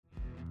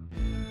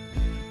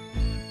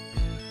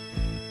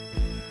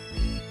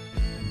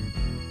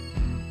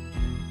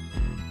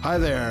Hi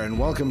there, and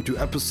welcome to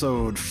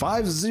episode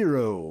 50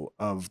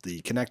 of the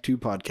Connect 2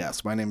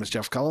 podcast. My name is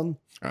Jeff Cullen.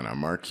 And I'm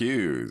Mark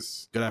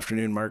Hughes. Good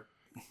afternoon, Mark.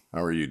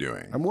 How are you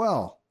doing? I'm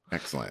well.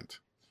 Excellent.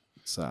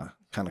 It's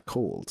kind of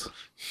cold.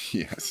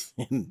 Yes.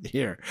 In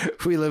here.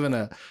 We live in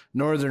a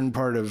northern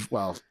part of,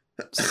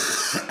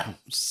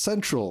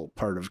 central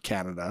part of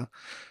Canada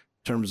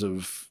in terms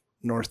of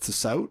north to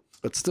south,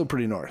 but still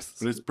pretty north.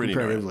 But it's pretty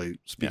comparatively north.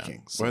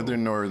 speaking. Yeah. So. Well, they're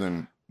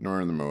northern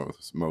the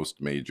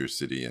most major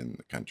city in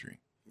the country.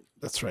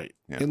 That's right.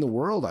 Yeah. In the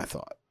world, I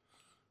thought.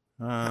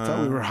 I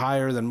thought we were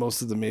higher than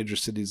most of the major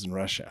cities in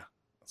Russia.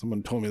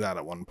 Someone told me that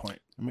at one point.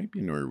 It might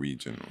be a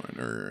Norwegian one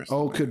or something.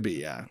 Oh, could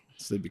be, yeah.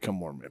 So they become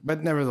warmer.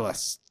 But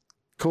nevertheless,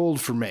 cold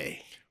for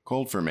May.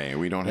 Cold for May.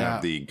 We don't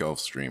have the Gulf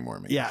Stream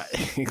warming. Yeah,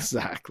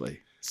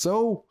 exactly.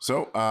 So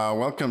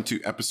welcome to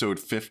episode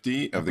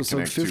 50 of the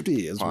Connect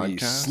 50 as podcast. we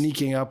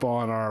sneaking up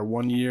on our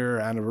 1 year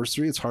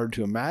anniversry. It's hard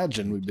to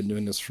imagine we've been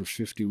doing this for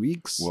 50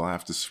 weeks. We'll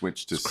have to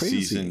switch to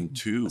season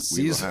 2.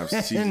 We will have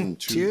season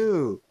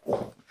 2.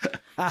 Look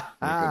at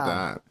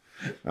that.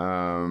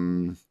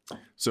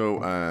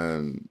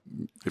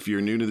 If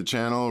you're new to the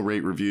channel,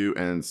 rate, review,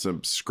 and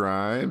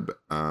subscribe.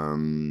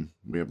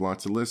 We have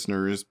lots of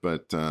listeners,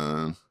 but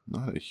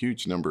not a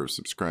huge number of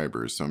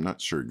subscribers, so I'm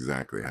not sure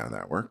exactly how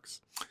that works.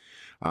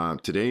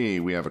 Today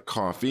we have a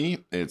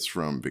coffee. It's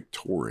from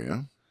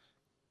Victoria.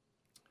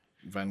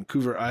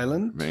 Vancouver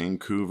Island.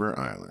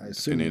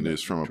 And it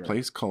is from a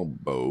place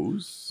called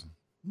Bo's.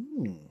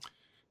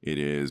 It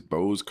is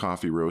Bo's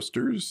Coffee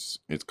Roasters.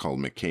 It's called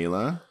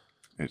Michaela.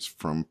 It's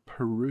from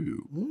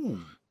Peru.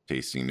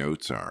 Tasting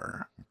notes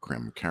are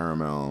creme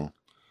caramel,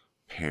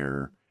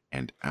 pear,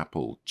 and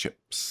apple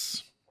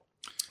chips.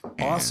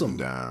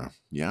 Awesome.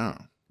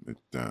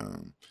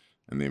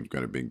 And they've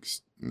got a big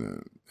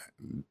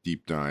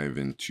deep dive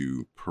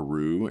into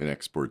Peru. It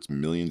exports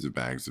millions of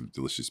bags of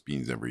delicious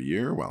beans every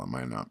year, while it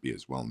might not be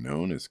as well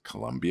known as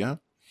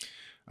Colombia.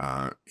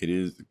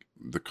 The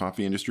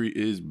coffee industry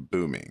is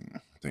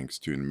booming thanks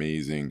to an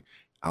amazing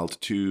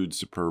altitude,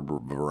 superb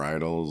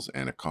varietals,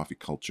 and a coffee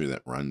culture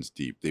that runs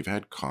deep. They've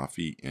had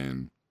coffee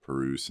in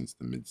Peru since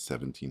the mid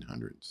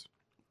 1700s.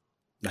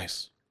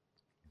 Nice.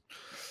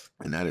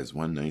 And that is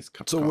one nice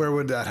cup. So where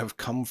would that have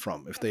come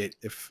from if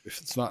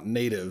it's not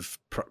native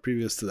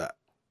previous to that?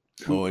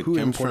 Who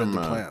imported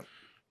the plant?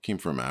 Came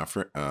from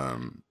Africa.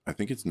 I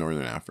think it's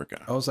Northern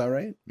Africa. Oh, is that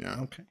right?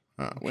 Yeah. Okay.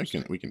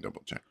 We can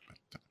double check.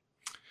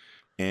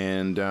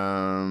 And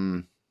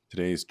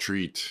today's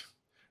treat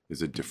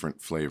is a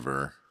different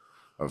flavor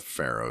of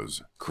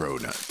Pharaoh's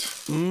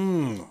Cronut.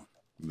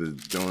 The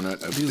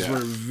donut of These death. were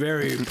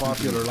very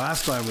popular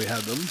last time we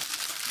had them.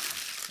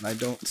 And I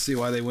don't see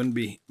why they wouldn't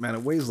be. Man,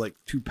 it weighs like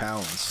 2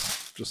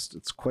 pounds.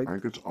 It's quite. I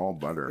think it's all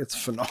butter. It's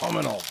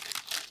phenomenal.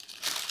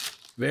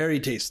 Very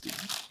tasty.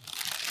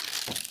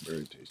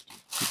 Very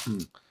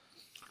tasty.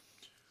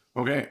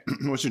 Okay,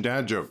 what's your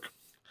dad joke?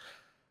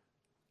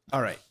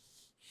 All right.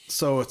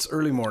 So it's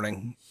early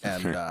morning,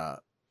 and a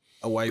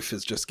wife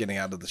is just getting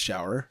out of the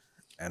shower,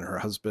 and her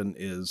husband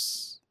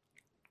is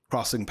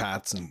crossing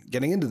paths and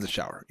getting into the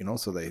shower,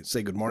 so they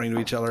say good morning to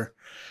each other.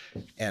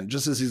 And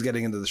just as he's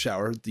getting into the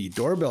shower, the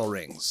doorbell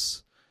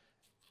rings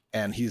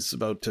and he's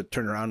about to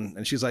turn around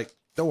and she's like,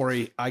 don't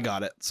worry, I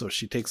got it. So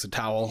she takes a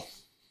towel,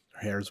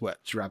 her hair is wet.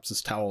 She wraps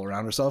this towel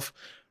around herself,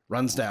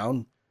 runs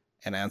down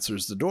and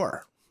answers the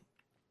door,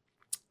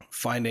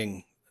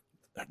 finding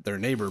their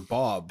neighbor,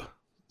 Bob,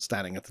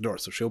 standing at the door.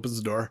 So she opens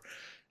the door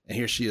and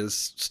here she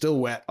is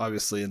still wet,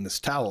 obviously in this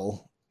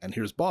towel. And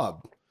here's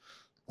Bob.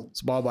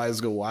 So Bob's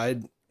eyes go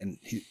wide. And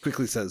he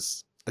quickly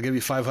says, I'll give you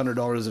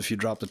 $500 if you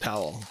drop the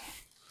towel.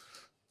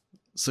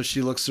 So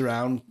she looks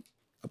around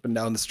up and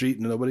down the street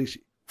and nobody.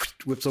 She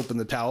whips open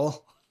the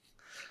towel,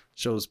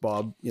 shows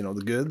Bob, the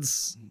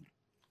goods.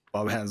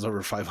 Bob hands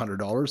over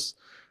 $500.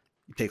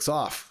 He takes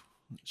off.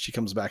 She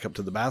comes back up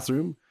to the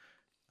bathroom.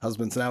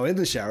 Husband's now in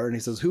the shower and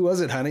he says, who was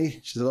it, honey?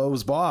 She says, oh, it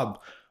was Bob.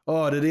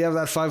 Oh, did he have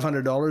that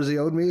 $500 he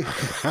owed me?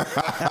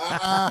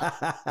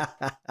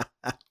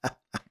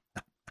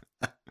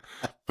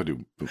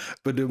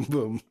 Ba-doom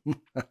boom.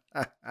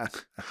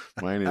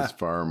 Mine is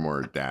far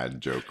more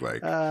dad joke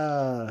like.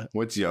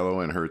 What's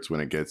yellow and hurts when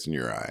it gets in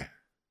your eye?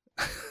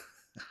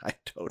 I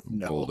don't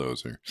know.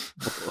 Bulldozer.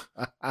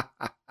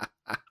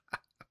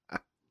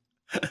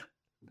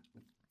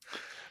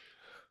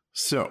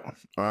 So,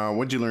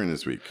 what'd you learn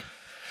this week?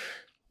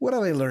 What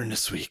have I learned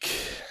this week?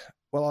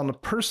 Well, on a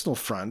personal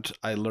front,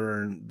 I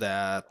learned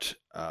that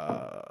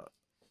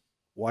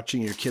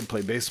watching your kid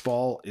play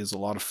baseball is a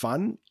lot of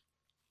fun,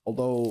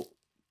 although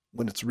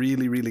when it's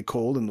really, really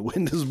cold and the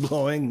wind is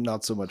blowing,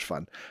 not so much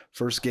fun.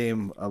 First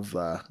game of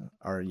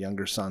our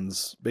younger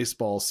son's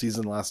baseball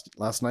season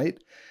last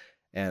night,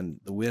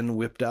 and the wind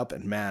whipped up,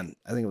 and man,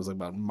 I think it was like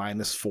about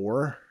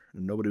 -4,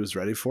 and nobody was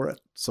ready for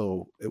it.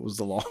 So it was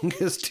the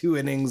longest 2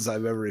 innings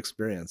I've ever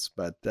experienced.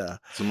 But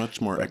it's a much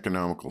more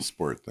economical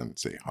sport than,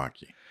 say,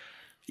 hockey.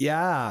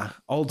 Yeah,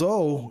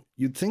 although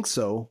you'd think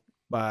so,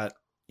 but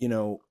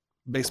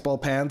baseball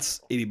pants,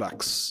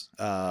 $80.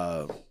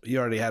 He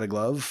already had a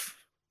glove.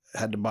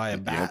 had to buy a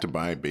bat. You had to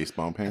buy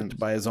baseball pants? Had to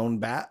buy his own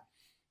bat.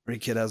 Every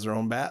kid has their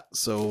own bat.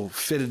 So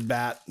fitted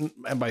bat,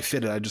 and by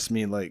fitted, I just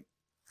mean like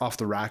off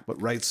the rack,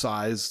 but right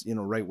size,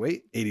 right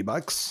weight,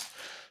 $80.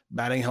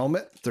 Batting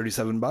helmet,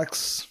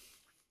 $37.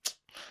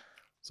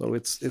 So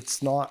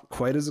it's not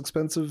quite as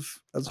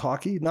expensive as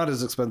hockey. Not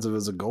as expensive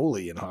as a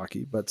goalie in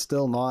hockey, but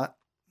still not.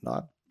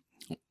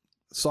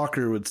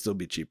 Soccer would still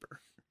be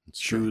cheaper.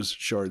 Shoes,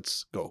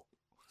 shorts, go.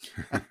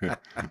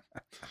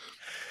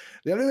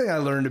 The other thing I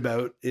learned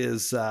about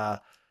is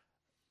a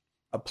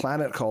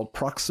planet called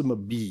Proxima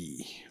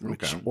B,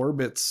 which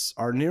orbits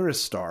our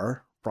nearest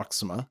star,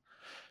 Proxima,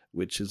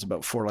 which is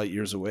about 4 light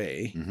years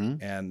away,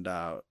 and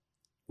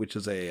which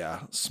is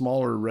a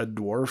smaller red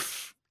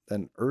dwarf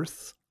than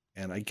Earth.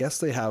 And I guess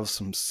they have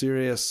some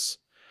serious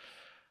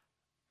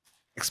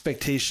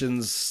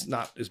expectations,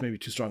 not is maybe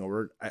too strong a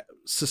word,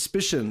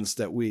 suspicions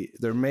that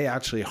there may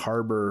actually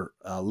harbor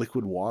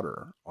liquid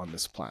water on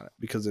this planet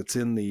because it's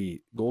in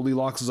the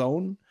Goldilocks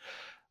zone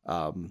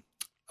of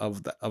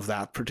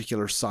that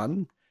particular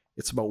sun.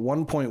 It's about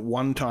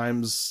 1.1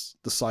 times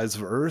the size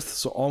of Earth,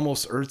 so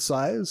almost Earth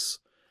size.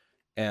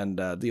 And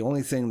the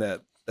only thing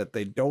that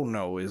they don't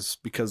know is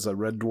because a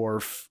red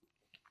dwarf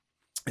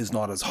is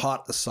not as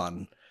hot as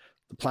sun,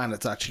 the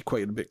planet's actually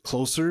quite a bit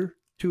closer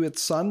to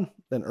its sun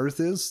than Earth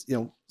is,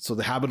 so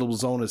the habitable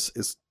zone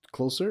is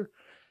closer.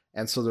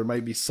 And so there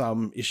might be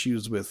some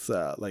issues with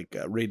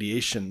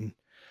radiation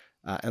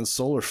and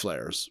solar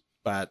flares,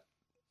 but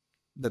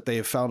that they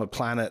have found a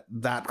planet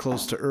that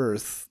close to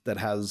Earth that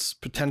has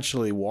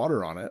potentially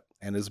water on it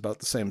and is about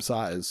the same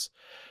size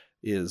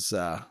is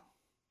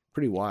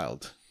pretty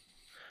wild.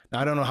 Now,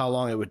 I don't know how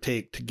long it would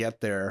take to get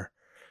there,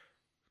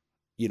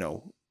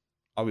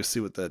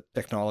 obviously with the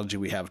technology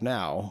we have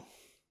now,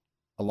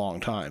 a long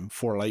time.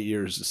 4 light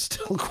years is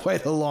still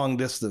quite a long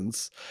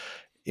distance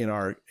in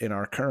our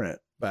current,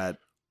 but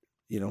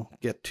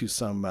get to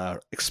some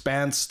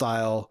Expanse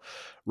style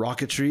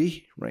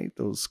rocketry, right?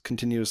 Those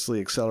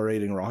continuously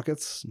accelerating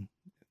rockets.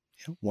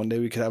 One day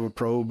we could have a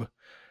probe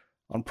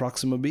on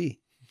Proxima B.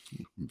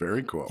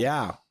 Very cool.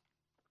 Yeah.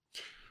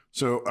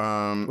 So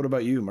what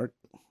about you, Mark?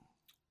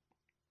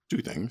 2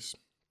 things.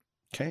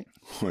 Okay.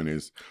 One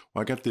is,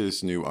 I got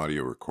this new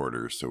audio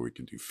recorder so we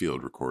can do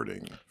field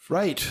recording.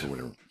 Right. Or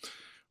whatever.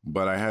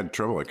 But I had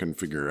trouble. I couldn't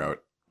figure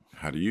out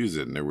how to use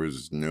it. And there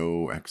was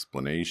no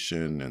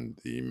explanation. And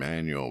the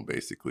manual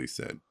basically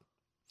said,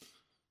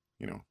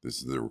 this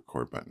is the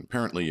record button.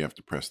 Apparently, you have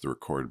to press the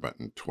record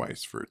button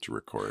twice for it to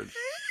record.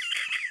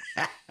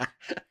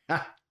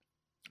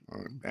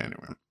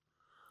 Anyway.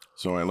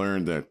 So I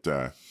learned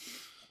that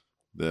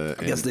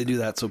I guess they do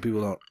that so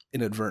people don't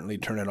inadvertently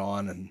turn it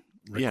on and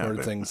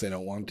record things they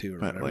don't want to. Or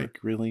but whatever.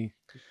 Really?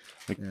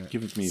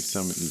 Give me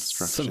some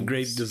instructions. Some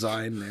great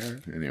design there.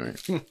 Anyway.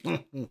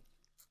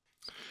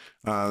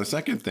 The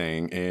second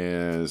thing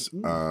is,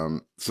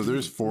 so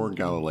there's 4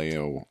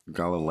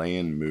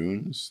 Galilean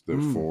moons, the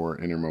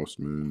 4 innermost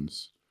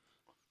moons.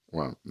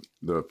 Well,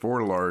 the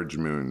 4 large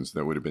moons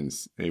that would have been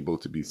able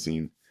to be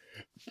seen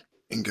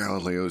in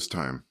Galileo's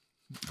time.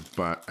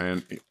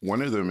 And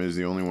one of them is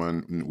the only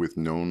one with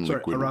known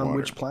liquid water. Around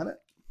which planet?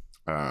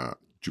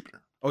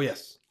 Jupiter. Oh,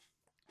 yes.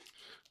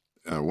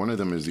 One of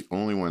them is the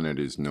only one that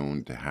is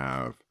known to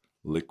have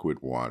liquid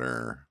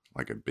water,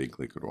 like a big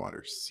liquid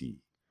water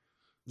sea.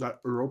 Is that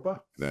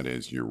Europa? That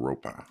is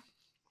Europa.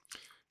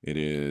 It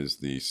is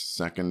the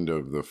second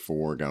of the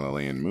 4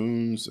 Galilean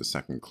moons, the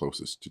second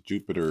closest to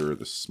Jupiter,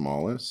 the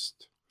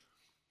smallest,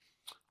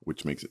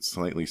 which makes it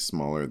slightly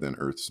smaller than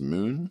Earth's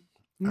moon.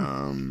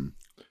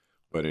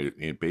 But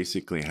it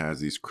basically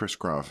has these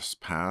crisscross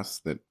paths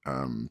that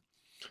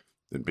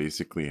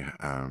basically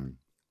are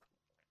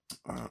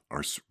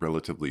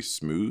relatively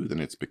smooth, and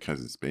it's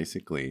because it's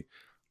basically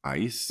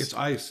ice. It's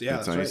ice, yeah.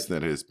 It's ice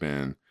that has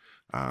been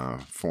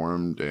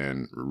formed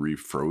and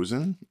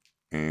refrozen,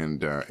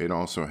 and it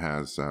also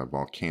has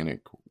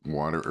volcanic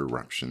water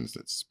eruptions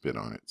that spit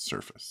on its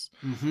surface.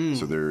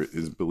 So there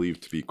is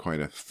believed to be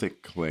quite a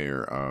thick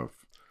layer of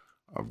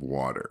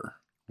water,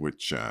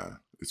 which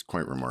is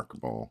quite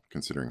remarkable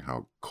considering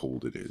how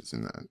cold it is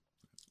in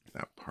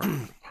that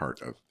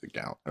part of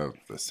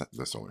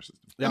the solar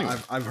system. Yeah, anyway.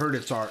 I've heard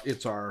it's our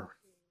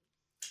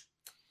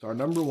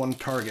number one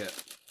target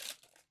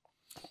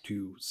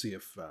to see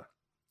if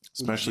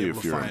especially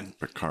if you're in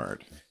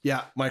Picard.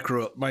 Yeah,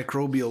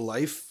 microbial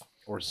life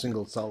or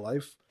single cell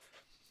life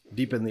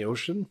deep in the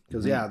ocean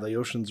because the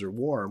oceans are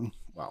warm.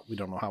 Well, we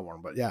don't know how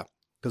warm, but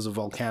because of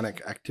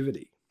volcanic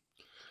activity.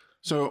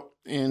 So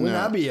wouldn't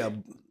that be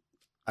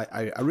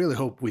I really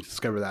hope we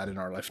discover that in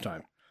our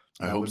lifetime.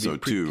 I hope so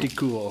too. Pretty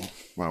cool.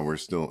 While we're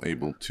still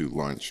able to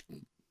launch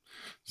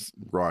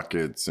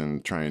rockets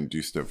and try and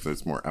do stuff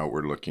that's more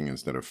outward looking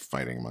instead of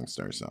fighting amongst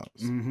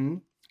ourselves.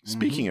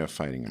 Speaking of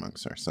fighting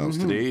amongst ourselves,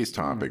 today's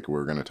topic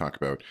we're going to talk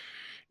about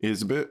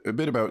is a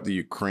bit about the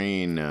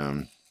Ukraine,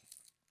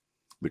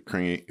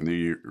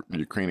 the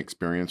Ukraine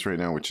experience right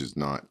now, which is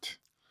not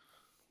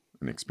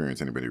an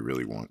experience anybody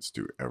really wants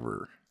to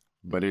ever,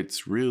 but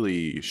it's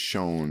really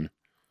shown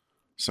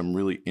some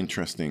really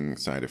interesting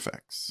side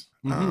effects.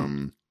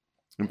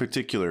 In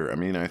particular, I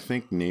mean, I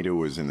think NATO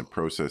was in the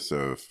process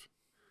of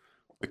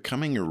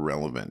becoming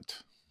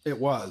irrelevant. It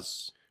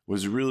was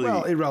really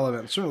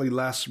irrelevant, certainly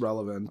less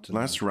relevant.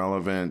 Less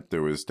relevant.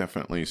 There was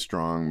definitely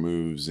strong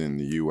moves in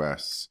the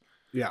U.S.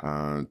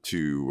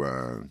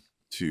 To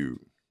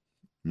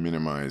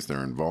minimize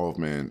their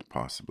involvement,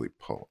 possibly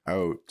pull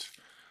out.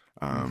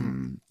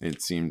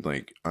 It seemed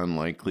like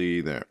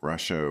unlikely that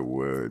Russia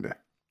would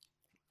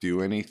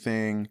do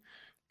anything,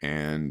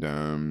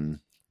 and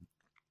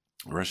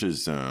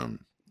Russia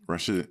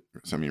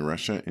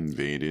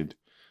invaded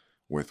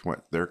with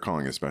what they're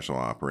calling a special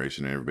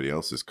operation, and everybody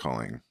else is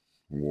calling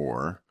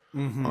war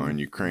on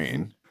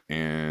Ukraine,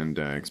 and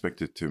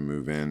expected to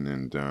move in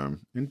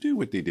and do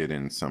what they did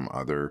in some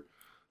other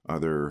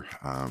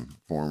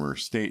former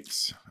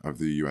states of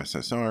the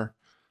USSR.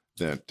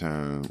 That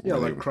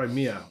like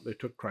Crimea. They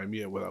took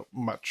Crimea without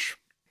much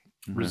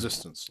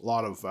resistance. A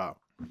lot of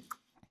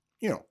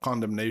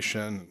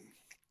condemnation,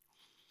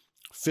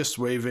 fist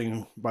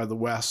waving by the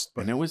West,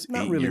 but and it was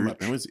not 8 really years.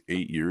 much. It was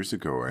 8 years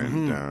ago,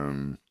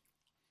 and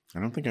I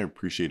don't think I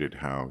appreciated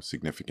how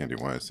significant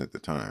it was at the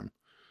time.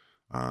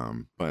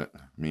 But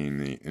I mean,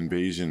 the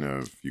invasion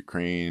of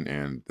Ukraine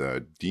and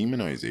the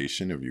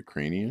demonization of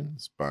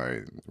Ukrainians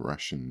by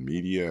Russian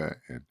media,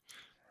 and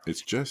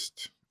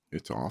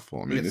it's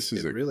awful. I mean, this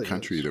is a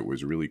country that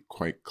was really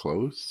quite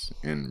close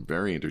and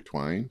very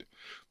intertwined.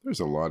 There's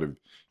a lot of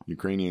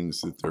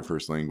Ukrainians that their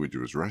first language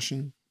was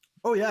Russian.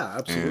 Oh yeah,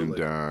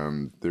 absolutely.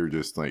 And they're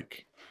just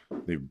like,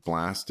 they've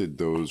blasted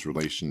those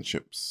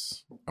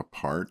relationships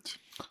apart.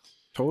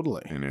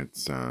 Totally. And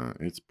it's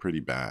pretty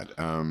bad.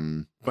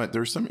 But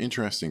there's some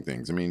interesting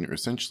things. I mean,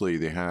 essentially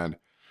they had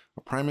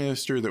a prime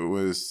minister that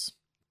was,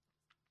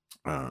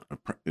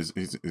 is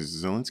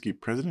Zelensky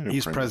president? Or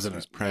He's prime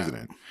president. He's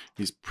president. Yeah.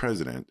 He's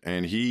president.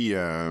 And he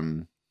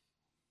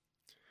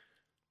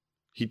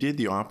did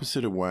the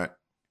opposite of what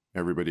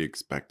everybody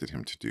expected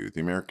him to do.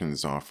 The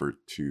Americans offered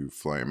to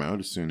fly him out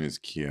as soon as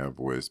Kiev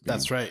was being,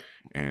 that's right.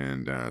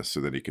 And so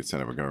that he could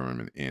set up a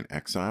government in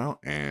exile.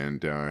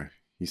 And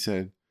he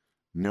said,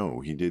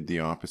 no, he did the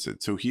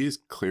opposite. So he is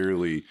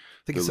clearly I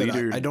think he said,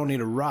 I don't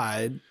need a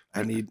ride.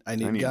 I need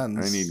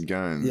guns. I need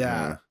guns.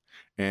 Yeah.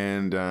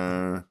 And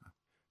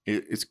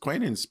it's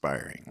quite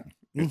inspiring.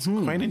 It's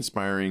quite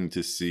inspiring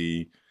to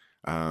see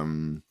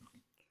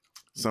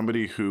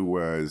somebody who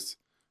was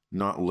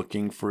not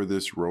looking for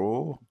this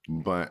role,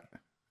 but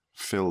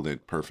filled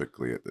it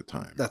perfectly at the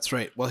time. That's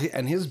right. Well,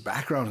 and his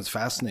background is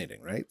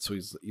fascinating, right? So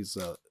he's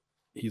a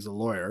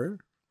lawyer.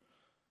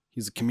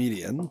 He's a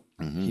comedian.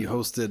 He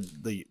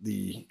hosted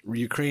the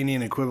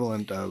Ukrainian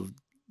equivalent of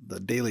the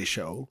Daily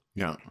Show.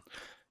 Yeah.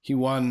 He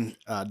won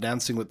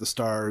Dancing with the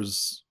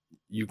Stars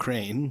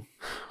Ukraine.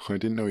 I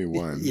didn't know he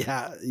won.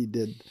 Yeah, he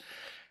did.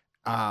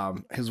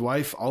 His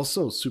wife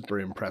also super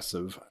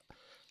impressive.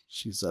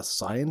 She's a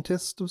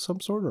scientist of some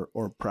sort,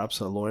 or perhaps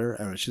a lawyer.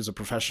 I mean, she's a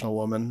professional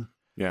woman.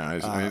 Yeah,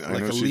 I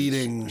like know a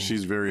leading.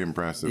 She's very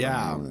impressive.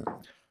 Yeah,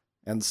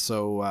 and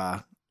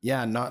so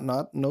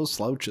not no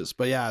slouches,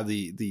 but yeah,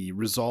 the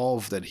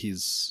resolve that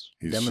he's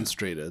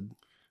demonstrated.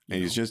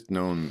 And he's just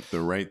known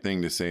the right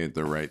thing to say at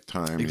the right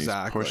time.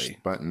 Exactly. And he's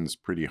pushed buttons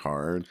pretty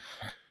hard.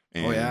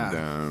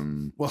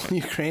 And, well,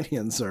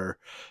 Ukrainians are.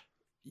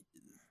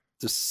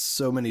 There's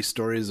so many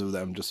stories of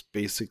them just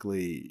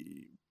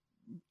basically,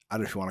 I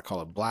don't know if you want to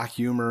call it black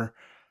humor,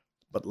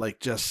 but like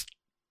just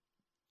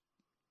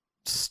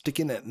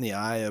sticking it in the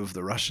eye of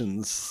the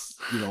Russians,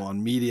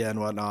 on media and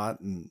whatnot.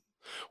 And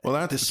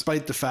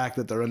despite the fact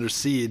that they're under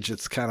siege,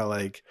 it's kind of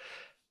like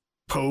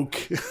poke.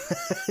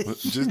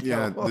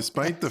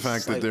 Despite the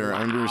fact that they're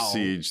under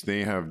siege,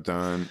 they have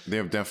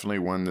definitely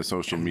won the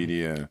social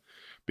media,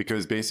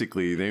 because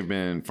basically they've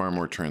been far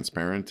more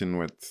transparent in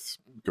what's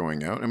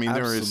going out. I mean,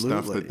 there is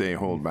stuff that they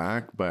hold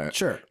back,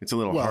 but it's a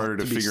little harder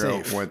to figure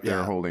out what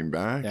they're holding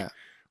back. Yeah.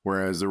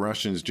 Whereas the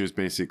Russians just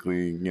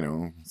basically,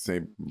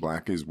 say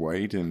black is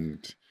white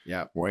and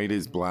white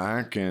is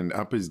black and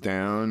up is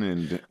down,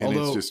 and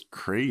it's just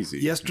crazy.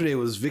 Yesterday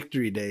was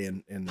Victory Day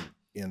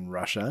in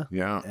Russia.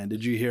 Yeah. And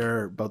did you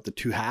hear about the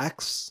 2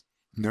 hacks?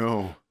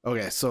 No.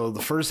 Okay, so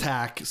the first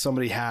hack,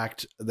 somebody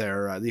hacked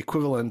their the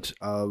equivalent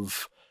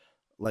of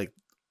like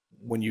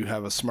when you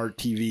have a smart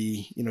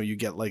TV, you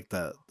get like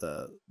the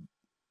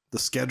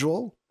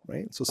schedule,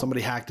 right? So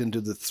somebody hacked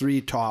into the 3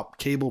 top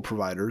cable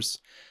providers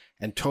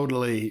and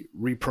totally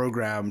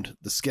reprogrammed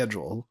the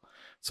schedule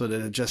so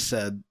that it just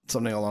said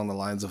something along the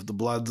lines of the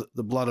blood of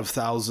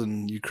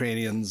 1,000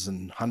 Ukrainians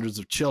and hundreds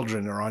of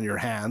children are on your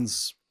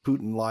hands.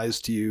 Putin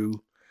lies to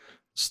you.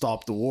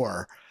 Stop the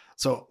war.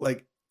 So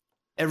like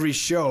every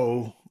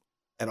show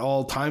at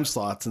all time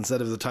slots,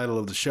 instead of the title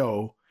of the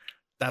show,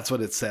 that's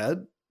what it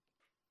said.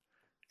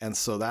 And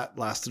so that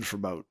lasted for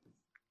about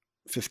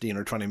 15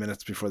 or 20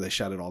 minutes before they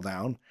shut it all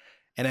down.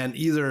 And then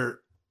either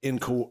in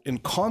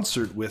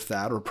concert with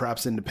that, or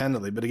perhaps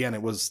independently, but again,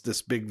 it was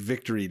this big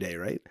Victory Day,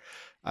 right?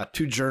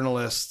 2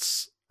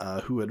 journalists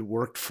who had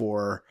worked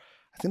for,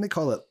 I think they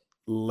call it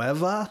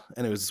Leva,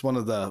 and it was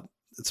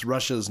it's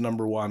Russia's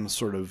 #1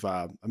 sort of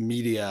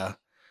media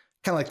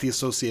kind of like the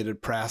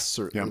Associated Press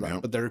or that,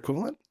 but they're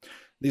equivalent.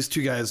 These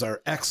two guys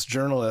are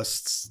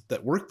ex-journalists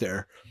that work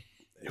there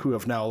who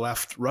have now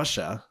left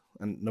Russia,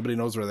 and nobody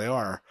knows where they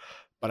are.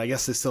 But I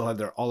guess they still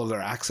had all of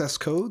their access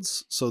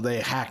codes. So they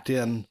hacked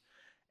in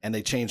and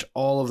they changed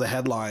all of the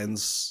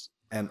headlines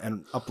and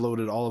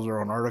uploaded all of their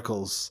own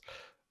articles.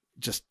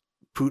 Just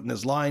Putin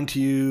is lying to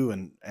you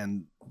and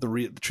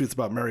the truth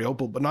about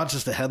Mariupol, but not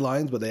just the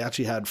headlines, but they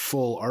actually had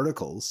full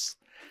articles.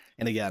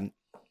 And again,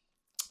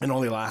 it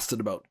only lasted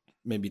about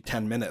maybe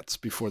 10 minutes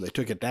before they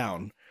took it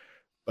down.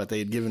 But they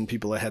had given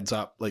people a heads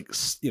up, like,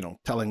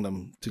 telling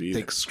them to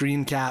take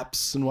screen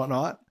caps and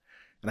whatnot.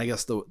 And I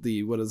guess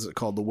the what is it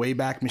called? The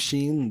Wayback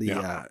Machine,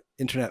 the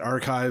Internet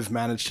Archive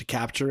managed to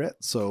capture it.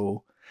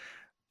 So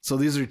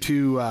these are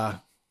two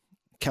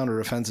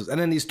counteroffensives.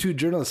 And then these two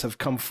journalists have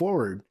come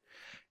forward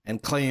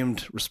and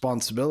claimed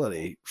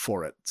responsibility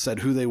for it, said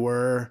who they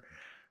were.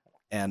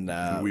 And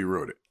we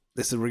wrote it.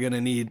 They said, we're going to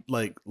need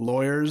like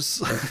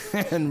lawyers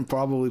and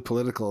probably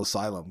political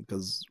asylum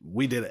because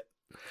we did it.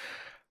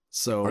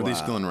 So are they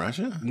still in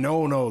Russia?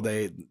 No,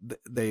 they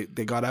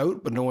got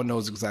out, but no one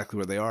knows exactly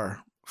where they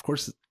are. Of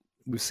course,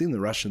 we've seen the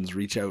Russians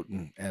reach out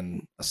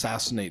and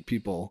assassinate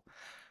people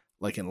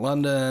like in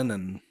London.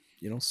 And,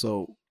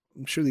 so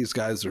I'm sure these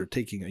guys are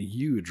taking a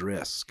huge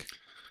risk.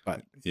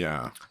 But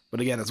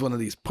again, it's one of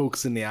these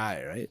pokes in the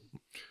eye, right?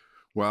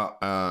 Well,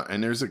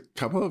 and there's a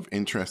couple of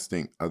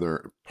interesting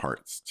other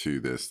parts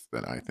to this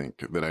that I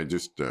think that I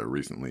just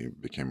recently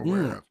became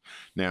aware of.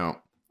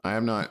 Now, I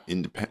have not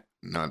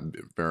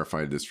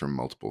verified this from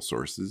multiple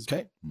sources,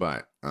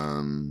 but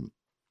I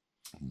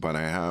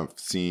have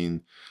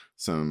seen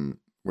some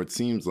what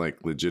seems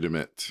like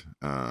legitimate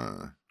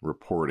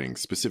reporting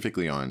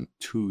specifically on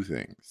two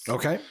things.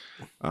 Okay.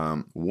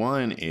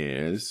 One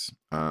is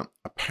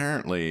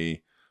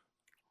apparently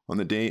on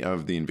the day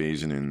of the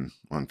invasion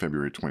on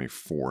February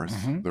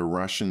 24th, the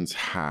Russians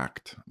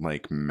hacked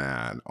like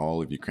mad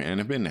all of Ukraine and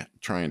have been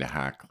trying to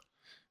hack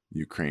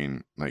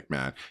Ukraine like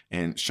mad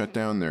and shut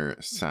down their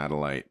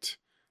satellite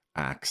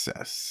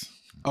access.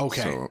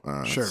 Okay. So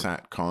sure.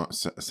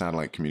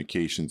 Satellite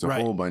communications, a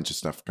whole bunch of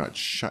stuff got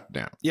shut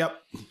down. Yep.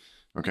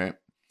 Okay.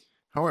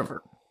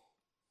 However,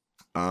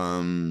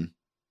 Elon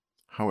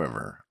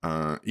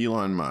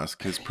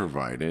Musk has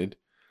provided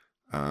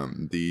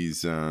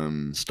these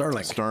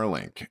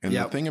Starlink. And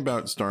the thing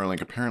about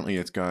Starlink, apparently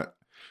it's got,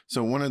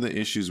 so one of the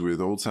issues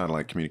with old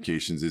satellite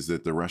communications is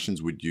that the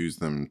Russians would use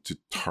them to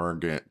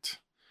target.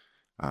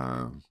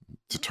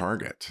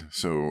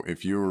 So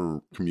if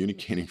you're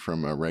communicating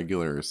from a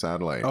regular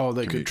satellite,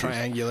 they could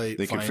triangulate.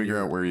 They can figure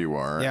out where you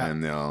are,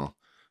 and they'll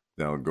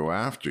go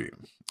after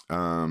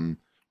you.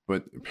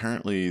 But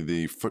apparently,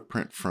 the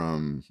footprint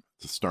from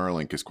the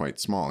Starlink is quite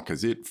small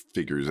because it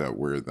figures out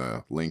where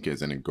the link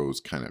is, and it goes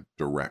kind of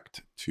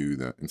direct to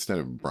the. Instead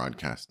of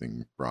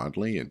broadcasting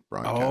broadly, it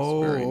broadcasts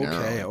very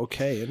narrowly.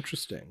 Okay,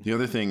 interesting. The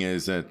other thing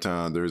is that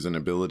there's an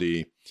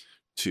ability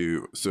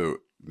to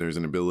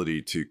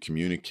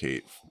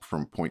communicate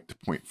from point to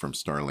point from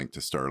Starlink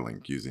to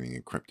Starlink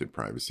using encrypted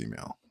privacy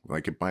mail.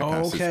 Like it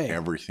bypasses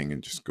everything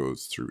and just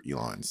goes through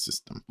Elon's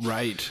system.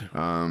 Right.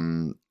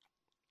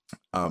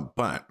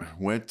 But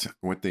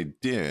what they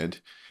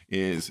did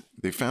is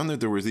they found that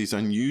there was these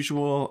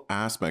unusual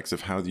aspects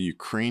of how the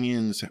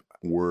Ukrainians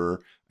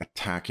were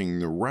attacking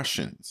the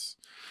Russians.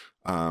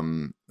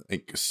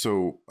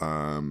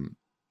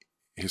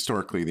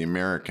 Historically, the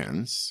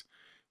Americans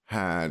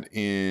had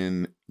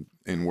in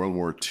World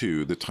War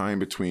II, the time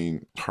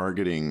between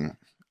targeting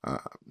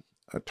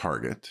a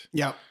target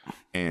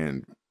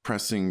and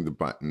pressing the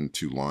button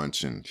to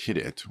launch and hit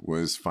it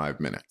was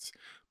 5 minutes.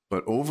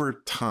 But over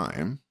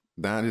time,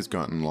 that has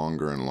gotten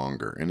longer and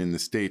longer. And in the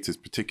States, it's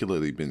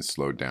particularly been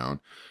slowed down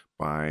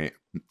by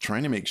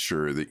trying to make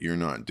sure that you're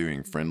not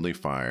doing friendly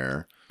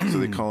fire. So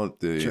they call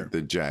it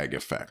the JAG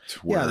effect.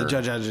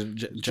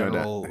 The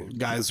general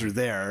guys are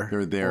there.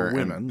 They're there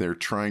and they're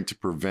trying to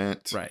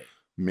prevent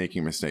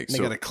making mistakes. They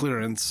got a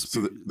clearance.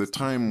 So the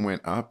time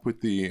went up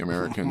with the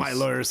Americans. My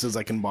lawyer says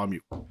I can bomb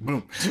you.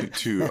 Boom.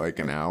 to like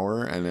an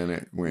hour, and then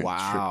it went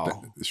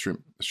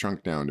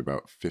shrunk down to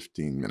about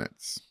 15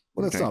 minutes.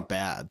 Well, that's not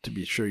bad. To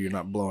be sure you're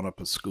not blowing up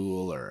a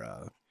school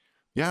or...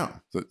 Yeah,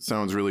 that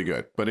sounds really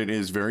good. But it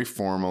is very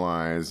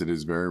formalized. It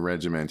is very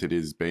regimented. It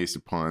is based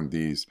upon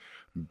these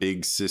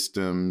big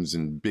systems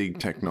and big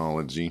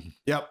technology.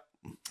 Yep.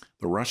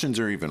 The Russians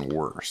are even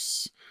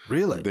worse.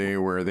 Really? They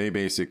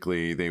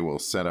will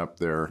set up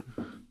their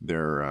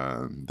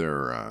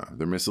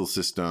missile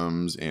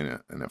systems in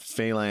a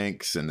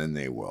phalanx, and then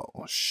they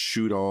will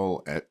shoot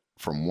all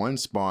from one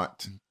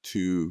spot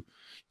to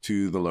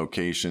the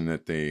location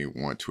that they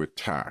want to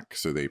attack.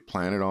 So they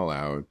plan it all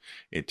out.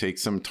 It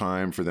takes some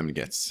time for them to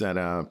get set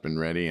up and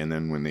ready, and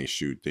then when they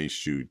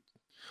shoot.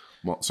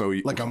 Well, so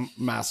like a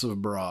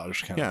massive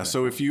barrage kind of thing.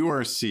 So if you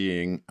are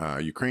seeing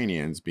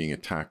Ukrainians being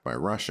attacked by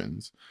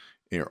Russians,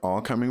 they're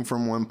all coming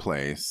from one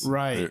place.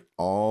 Right.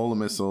 All the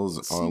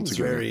missiles all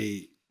together.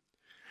 Very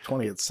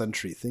 20th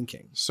century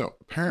thinking. So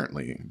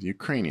apparently the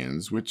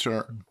Ukrainians,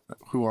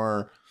 who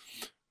are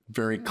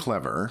very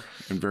clever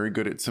and very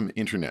good at some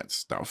internet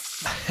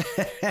stuff,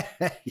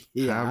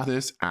 have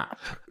this app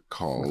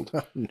called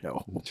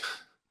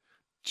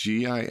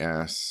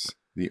GIS,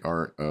 the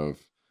Art of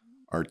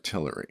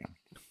Artillery.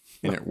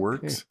 And it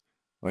works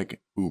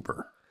like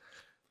Uber.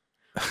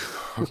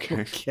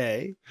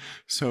 Okay.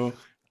 So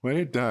what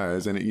it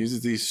does, and it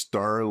uses these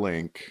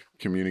Starlink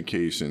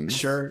communications.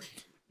 Sure.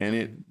 And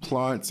it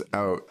plots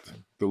out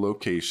the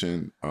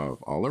location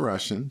of all the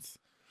Russians,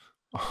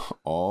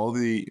 all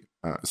the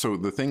so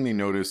the thing they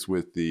noticed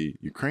with the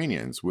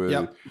Ukrainians was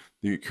the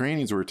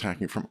Ukrainians were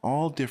attacking from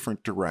all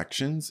different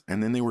directions,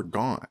 and then they were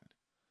gone.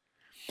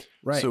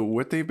 Right. So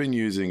what they've been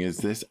using is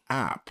this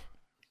app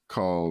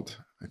called,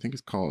 I think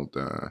it's called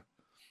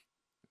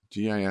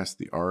GIS,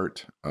 the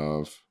Art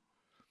of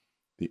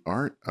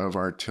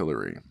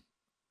Artillery.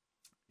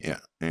 Yeah,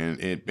 and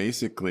it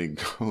basically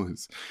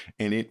goes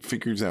and it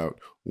figures out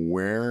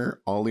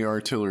where all the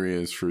artillery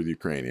is for the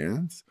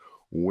Ukrainians,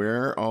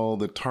 where all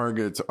the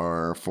targets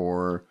are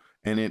for,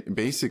 and it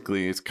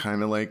basically is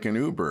kind of like an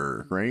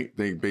Uber, right?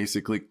 They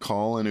basically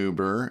call an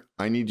Uber,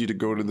 I need you to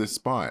go to this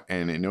spot,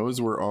 and it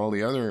knows where all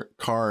the other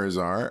cars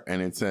are,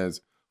 and it says,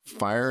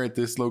 fire at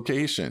this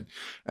location,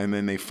 and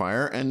then they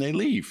fire and they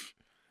leave.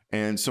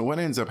 And so what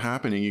ends up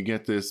happening, you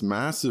get this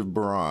massive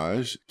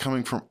barrage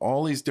coming from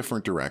all these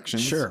different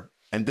directions. Sure.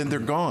 And then they're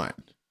gone.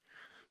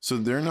 So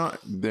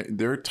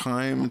their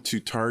time to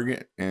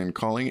target and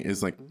calling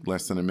is like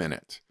less than a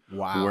minute.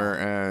 Wow.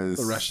 Whereas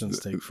the Russians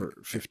take for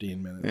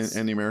 15 minutes.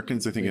 And the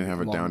Americans, I think, can have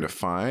it down to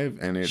 5,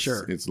 and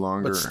it's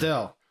longer. But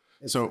still,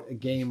 it's so a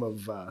game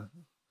of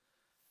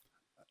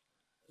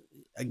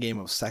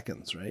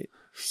seconds, right?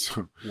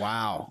 So,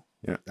 wow.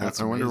 Yeah, that's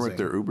I wonder amazing. what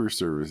their Uber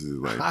service is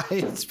like.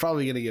 It's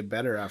probably going to get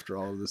better after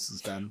all of this is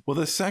done. Well,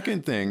 the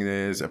second thing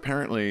is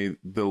apparently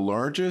the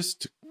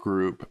largest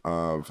group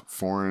of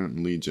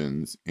foreign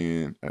legions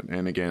and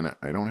again,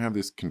 I don't have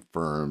this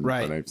confirmed,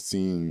 but I've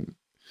seen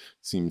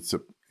some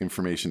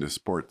information to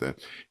support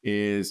that,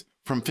 is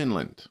from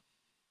Finland.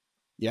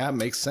 Yeah, it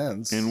makes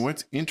sense. And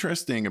what's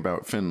interesting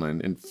about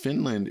Finland, and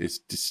Finland is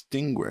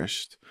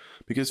distinguished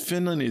because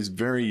Finland is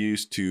very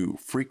used to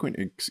frequent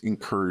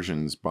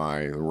incursions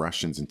by the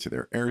Russians into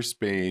their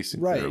airspace,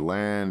 into their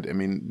land. I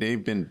mean,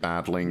 they've been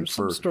battling There's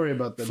some story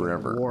about them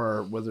forever. In the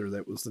war, whether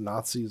that was the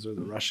Nazis or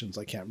the Russians,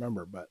 I can't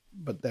remember,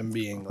 but them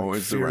being like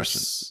it's the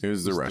Russians. It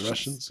was the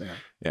Russians.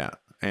 Yeah.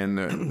 And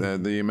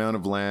the amount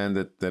of land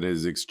that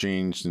is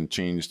exchanged and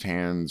changed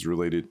hands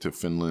related to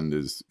Finland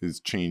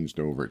is changed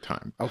over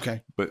time.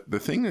 Okay. But the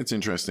thing that's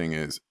interesting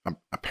is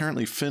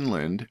apparently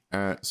Finland,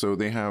 so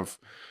they have,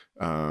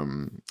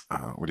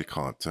 what do you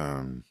call it?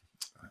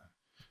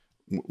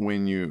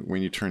 When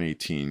you turn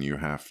 18, you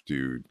have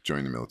to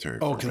join the military.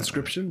 Oh,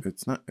 conscription?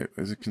 It's not.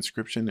 Is it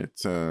conscription?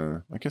 It's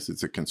I guess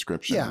it's a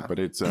conscription. Yeah, but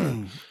it's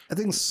I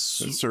think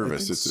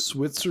service. It's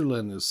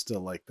Switzerland is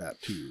still like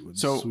that too.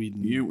 So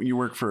Sweden. you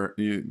work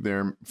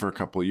there for a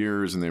couple of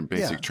years and their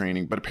basic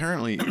training. But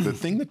apparently, the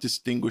thing that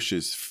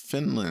distinguishes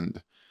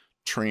Finland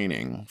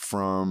training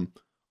from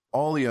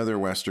all the other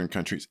Western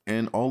countries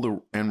and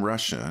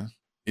Russia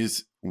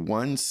is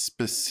one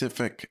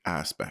specific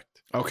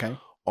aspect. Okay.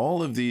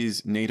 All of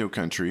these NATO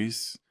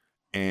countries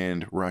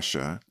and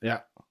Russia,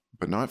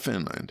 but not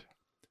Finland,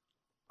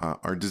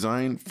 are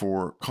designed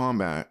for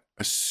combat,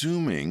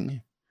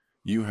 assuming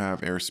you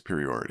have air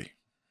superiority.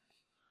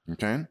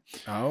 Okay?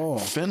 Oh.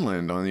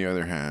 Finland, on the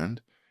other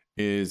hand,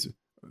 is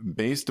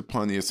based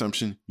upon the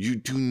assumption you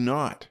do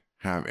not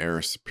have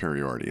air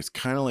superiority. It's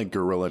kind of like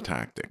guerrilla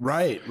tactics.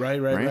 Right.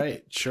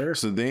 Sure.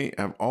 So they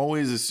have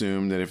always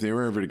assumed that if they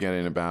were ever to get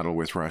in a battle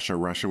with Russia,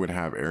 Russia would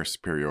have air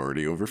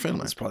superiority over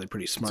Finland. That's probably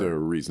pretty smart. It's a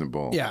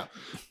reasonable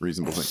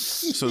thing.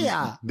 So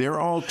they're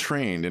all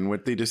trained, and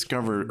what they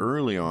discovered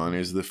early on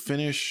is the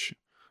Finnish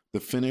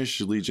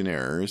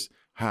legionnaires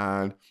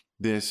had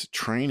this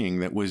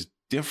training that was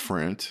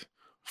different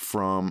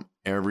from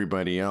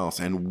everybody else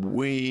and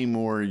way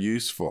more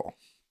useful.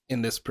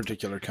 In this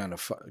particular kind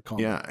of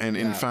combat. And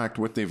in fact,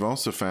 what they've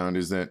also found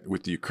is that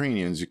with the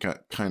Ukrainians, you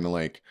got kind of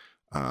like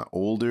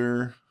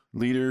older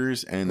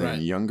leaders and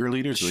then younger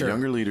leaders. Sure. The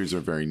younger leaders are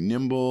very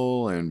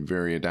nimble and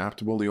very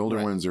adaptable. The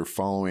older ones are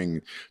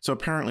following. So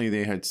apparently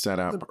they had set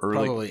up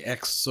early. Probably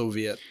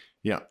ex-Soviet.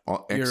 Yeah,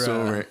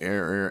 ex-Soviet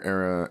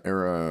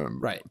era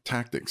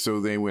tactics.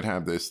 So they would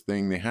have this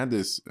thing. They had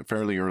this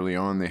fairly early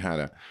on. They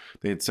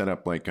had set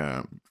up like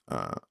a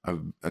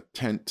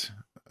tent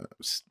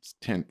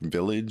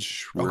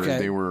village where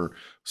they were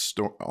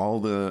all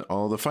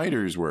the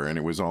fighters were, and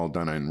it was all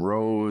done in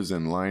rows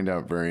and lined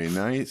up very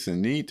nice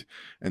and neat.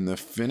 And the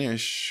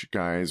Finnish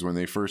guys, when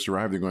they first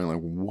arrived, they're going like,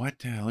 what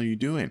the hell are you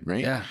doing?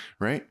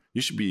 Right.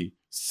 You should be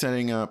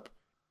setting up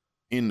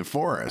in the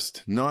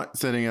forest, not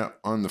setting up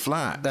on the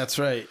flat. That's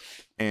right.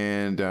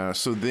 And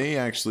so they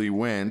actually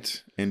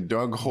went and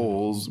dug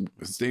holes,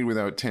 stayed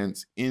without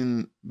tents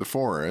in the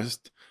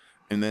forest,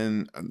 and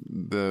then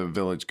the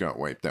village got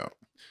wiped out.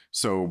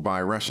 So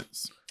by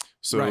Russians.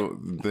 So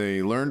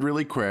they learned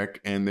really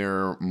quick, and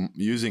they're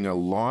using a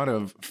lot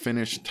of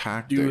Finnish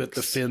tactics. Do what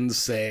the Finns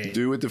say.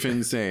 Do what the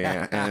Finns say.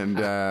 And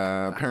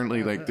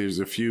apparently, like, there's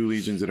a few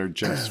legions that are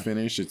just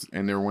Finnish,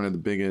 and they're one of the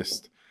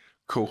biggest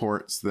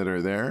cohorts that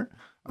are there.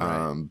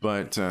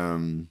 But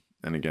and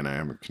again, I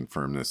haven't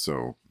confirmed this,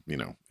 so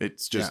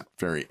it's just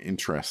very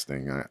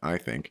interesting, I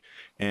think.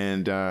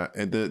 And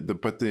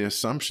the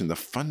assumption, the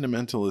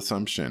fundamental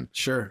assumption,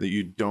 that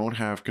you don't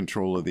have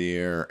control of the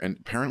air, and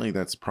apparently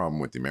that's a problem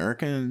with the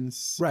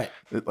Americans, right?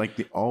 That, like,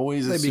 they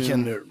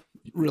begin to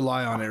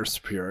rely on air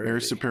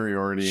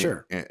superiority.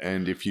 Sure.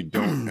 And if you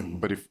don't,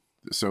 but if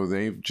so,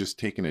 they've just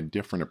taken a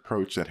different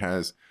approach that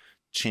has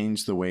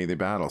changed the way they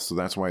battle. So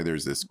that's why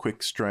there's this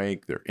quick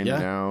strike. They're in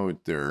and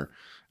out.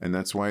 And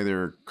that's why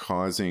they're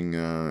causing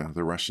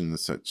the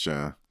Russians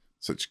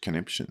such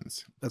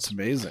conniptions. That's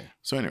amazing.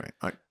 So anyway,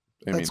 I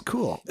that's mean,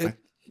 cool. It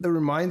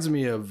reminds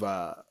me of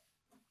I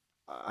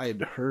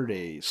had heard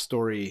a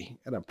story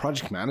at a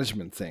project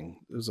management thing.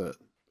 There's a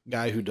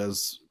guy who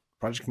does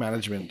project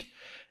management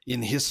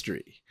in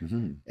history,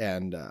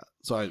 and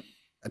so I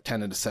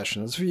attended a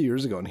session. It was a few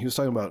years ago, and he was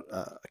talking about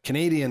a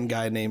Canadian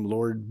guy named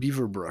Lord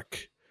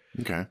Beaverbrook,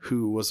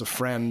 who was a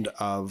friend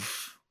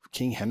of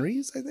King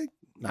Henry's, I think.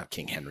 Not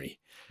King Henry.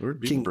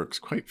 Lord Beaverbrook's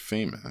quite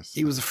famous.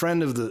 He was a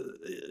friend of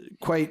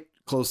quite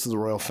close to the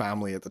royal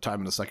family at the time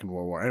of the Second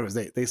World War. Anyways,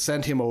 they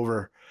sent him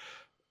over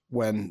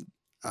when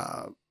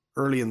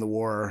early in the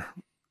war,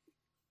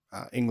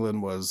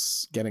 England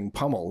was getting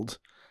pummeled.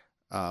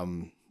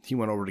 He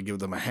went over to give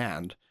them a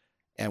hand.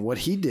 And what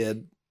he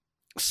did,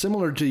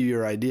 similar to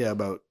your idea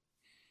about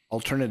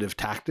alternative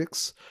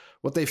tactics,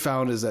 what they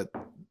found is that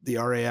the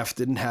RAF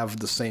didn't have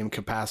the same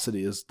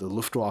capacity as the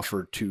Luftwaffe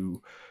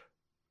to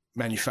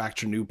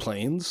manufacture new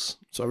planes.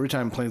 So every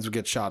time planes would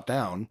get shot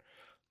down,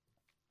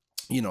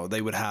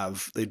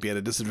 they'd be at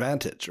a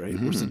disadvantage, right?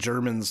 Whereas the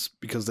Germans,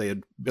 because they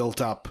had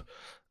built up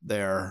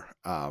their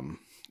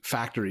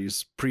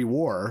factories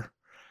pre-war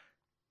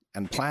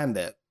and planned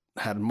it,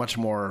 had much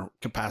more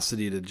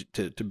capacity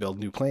to build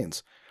new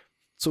planes.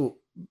 So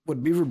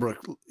what Beaverbrook,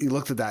 he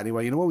looked at that and he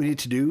went, you know what we need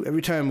to do?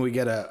 Every time we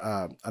get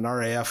an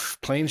RAF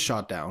plane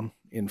shot down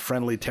in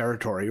friendly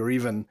territory, or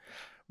even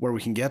where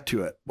we can get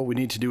to it, what we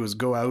need to do is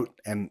go out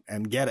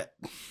and get it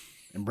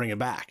and bring it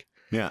back.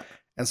 Yeah.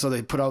 And so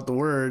they put out the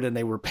word, and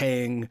they were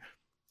paying,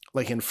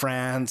 like in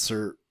France,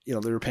 or, they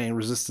were paying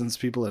resistance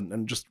people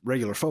and just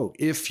regular folk.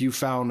 If you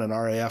found an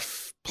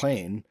RAF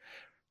plane,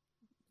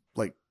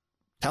 like,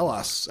 tell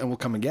us and we'll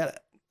come and get it.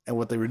 And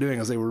what they were doing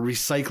is they were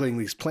recycling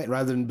these planes.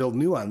 Rather than build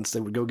new ones,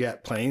 they would go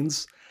get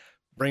planes,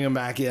 bring them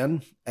back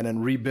in, and then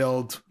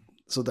rebuild.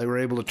 So they were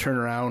able to turn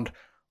around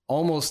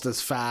almost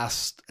as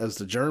fast as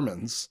the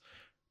Germans,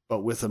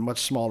 but with a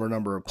much smaller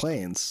number of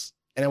planes.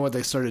 And then what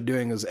they started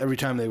doing is every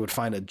time they would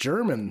find a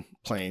German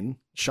plane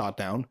shot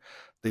down,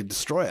 they'd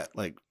destroy it.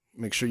 Like,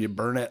 make sure you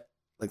burn it,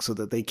 like, so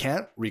that they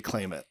can't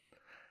reclaim it.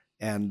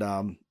 And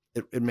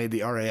it made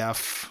the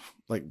RAF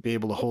be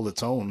able to hold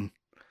its own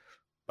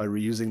by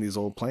reusing these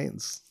old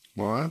planes.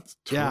 Well, that's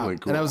totally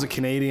cool. And that was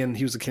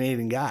he was a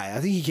Canadian guy. I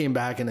think he came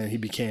back and then he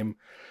became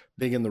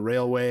big in the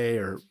railway,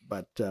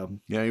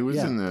 he was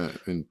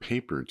in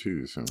paper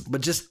too. So,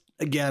 but just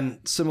again,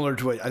 similar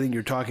to what I think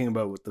you're talking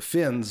about with the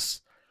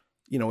Finns,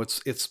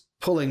 it's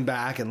pulling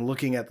back and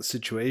looking at the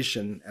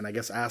situation, and I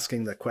guess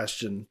asking the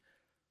question,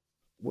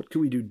 what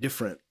can we do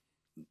different?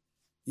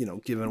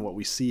 Given what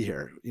we see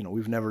here,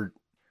 we've never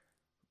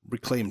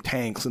reclaimed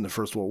tanks in the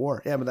First World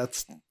War. Yeah, but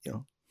that's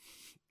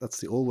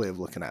the old way of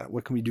looking at it.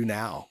 What can we do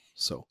now?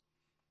 So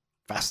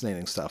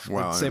fascinating stuff.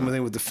 Well, same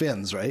thing with the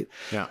Finns, right?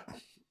 Yeah.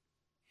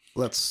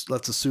 Let's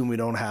assume we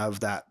don't have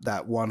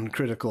that one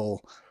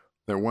critical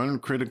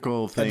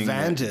thing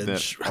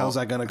advantage. How's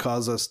that going to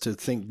cause us to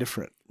think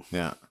different?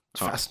 Yeah.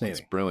 It's fascinating.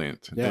 It's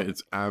brilliant. Yeah.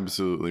 It's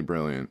absolutely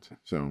brilliant.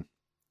 So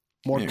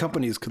more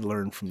companies could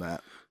learn from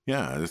that.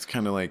 Yeah. It's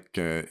kind of like,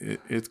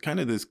 it's kind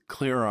of this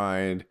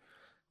clear-eyed,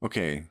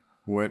 okay,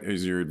 what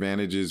is your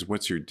advantages?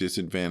 What's your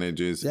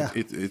disadvantages? Yeah.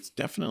 It's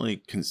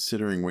definitely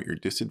considering what your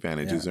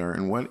disadvantages are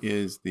and what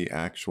is the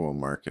actual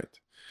market.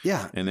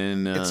 Yeah. And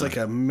then it's like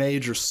a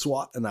major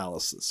SWOT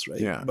analysis, right?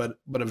 Yeah. But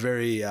a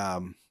very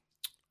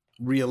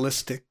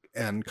realistic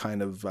and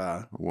kind of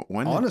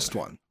honest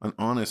one. An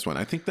honest one.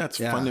 I think that's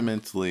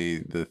fundamentally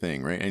the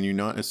thing, right? And you're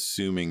not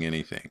assuming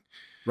anything.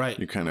 Right.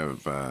 You're kind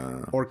of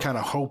or kind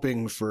of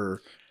hoping,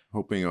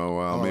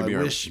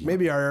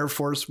 maybe our Air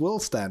Force will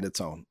stand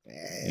its own.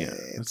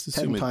 It's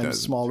 10 times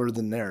smaller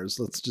than theirs.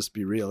 Let's just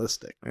be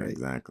realistic. Right?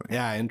 Exactly.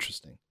 Yeah,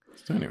 interesting.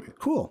 So anyway,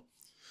 cool.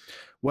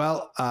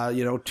 Well,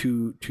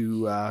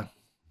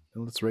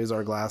 let's raise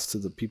our glass to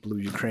the people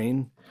of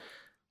Ukraine,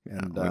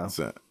 and let's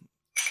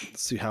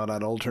see how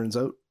that all turns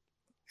out.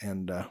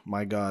 And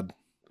my God,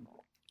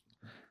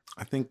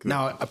 I think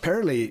now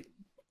apparently,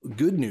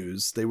 good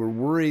news. They were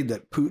worried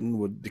that Putin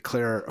would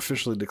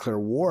officially declare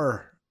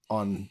war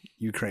on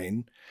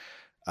Ukraine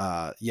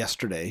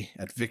yesterday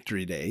at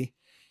Victory Day,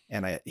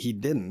 and he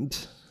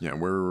didn't. Yeah,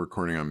 we're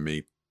recording on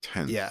May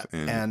 10th. Yeah,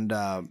 and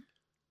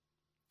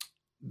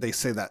they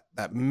say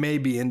that may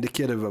be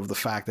indicative of the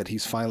fact that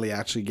he's finally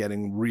actually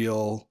getting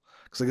real,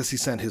 because I guess he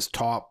sent his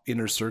top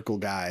inner circle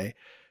guy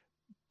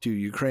to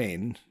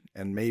Ukraine,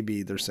 and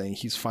maybe they're saying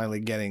he's finally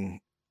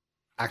getting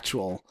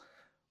actual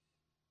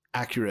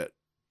accurate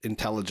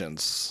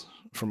intelligence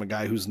from a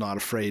guy who's not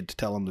afraid to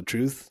tell him the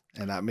truth,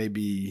 and that may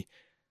be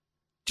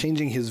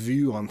changing his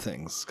view on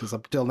things, because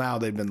up till now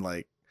they've been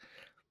like,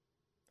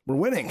 we're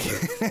winning.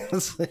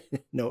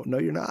 No,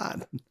 you're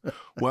not.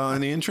 Well,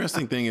 and the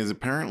interesting thing is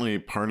apparently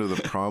part of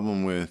the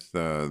problem with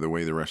the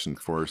way the Russian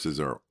forces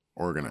are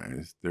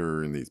organized,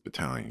 they're in these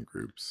battalion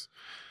groups.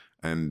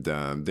 And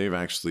they've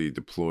actually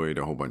deployed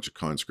a whole bunch of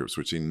conscripts,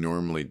 which they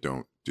normally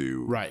don't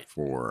do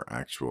for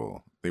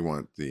actual. They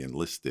want the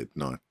enlisted,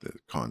 not the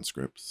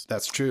conscripts.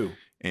 That's true.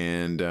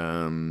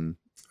 And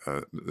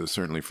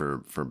certainly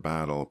for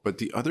battle. But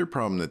the other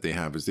problem that they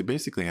have is they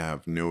basically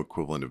have no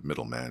equivalent of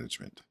middle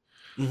management.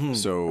 Mm-hmm.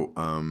 So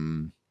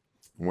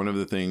one of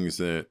the things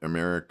that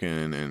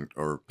American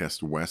or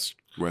best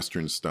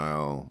Western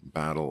style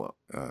battle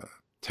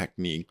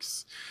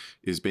techniques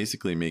is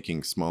basically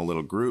making small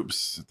little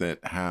groups that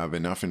have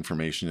enough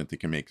information that they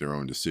can make their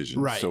own decisions.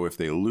 Right. So if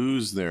they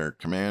lose their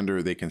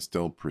commander, they can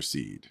still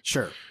proceed.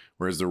 Sure.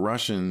 Whereas the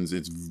Russians,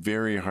 it's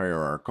very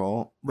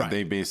hierarchical. Right.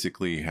 They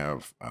basically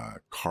have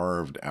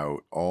carved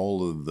out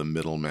all of the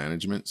middle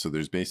management. So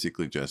there's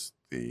basically just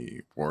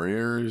the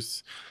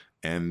warriors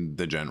and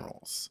the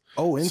generals.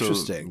 Oh,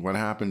 interesting. So what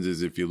happens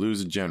is if you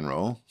lose a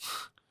general,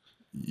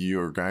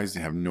 your guys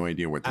have no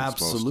idea what they're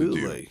supposed to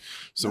do.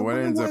 So what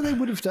ends up? Why they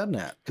would have done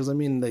that? Because I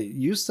mean, they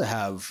used to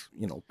have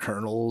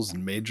colonels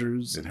and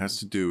majors. It has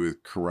to do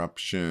with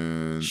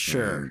corruption,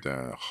 and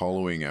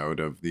hollowing out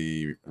of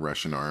the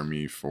Russian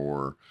army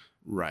for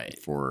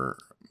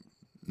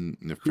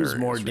nefarious who's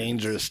more reasons.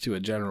 Dangerous to a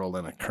general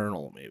than a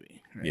colonel,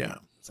 maybe. Right? Yeah.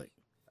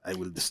 I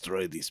will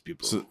destroy these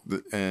people. So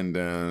and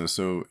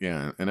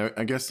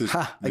I guess this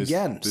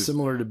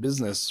similar to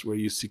business, where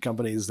you see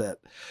companies that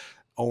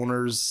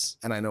owners,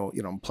 and I know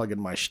I'm plugging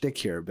my shtick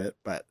here a bit,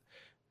 but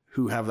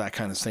who have that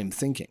kind of same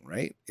thinking,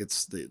 right?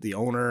 It's the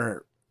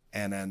owner,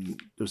 and then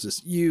there's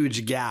this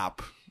huge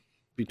gap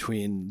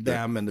between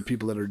them and the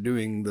people that are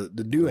doing the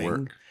doing,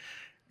 work.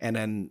 And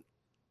then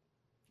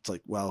it's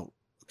like, well,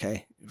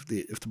 okay,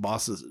 if the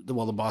boss the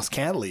boss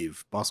can't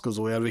leave, boss goes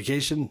away on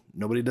vacation,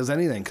 nobody does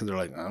anything because they're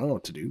like, I don't know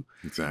what to do.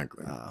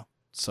 Exactly.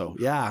 So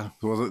yeah.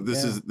 Well,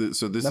 this is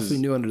nothing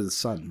new under the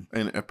sun.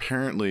 And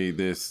apparently,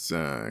 this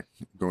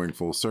going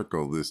full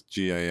circle, this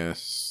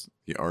GIS,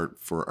 the Art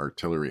for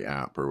Artillery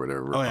app or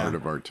whatever, Art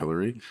of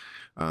Artillery,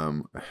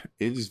 it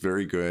is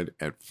very good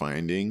at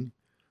finding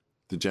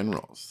the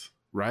generals.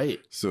 Right.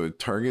 So it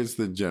targets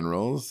the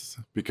generals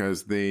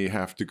because they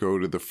have to go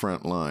to the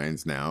front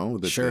lines now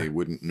that they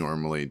wouldn't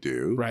normally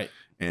do. Right.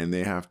 And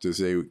they have to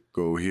say,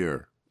 go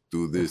here,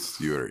 do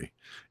this, Yuri.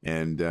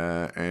 And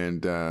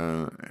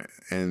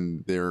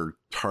they're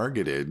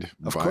targeted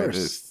by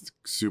this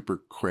super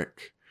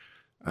quick.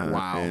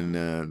 Wow.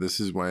 And this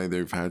is why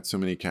they've had so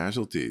many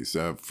casualties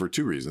for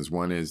two reasons.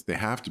 One is they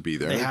have to be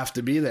there. They have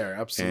to be there.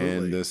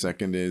 Absolutely. And the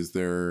second is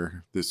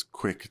they're this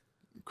quick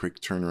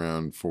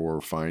turnaround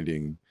for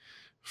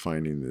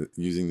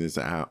using this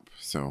app.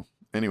 So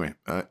anyway,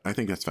 I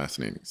think that's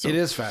fascinating. So, it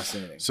is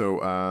fascinating.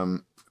 So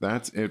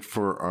that's it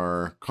for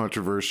our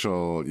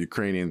controversial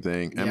Ukrainian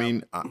thing. I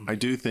mean, I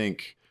do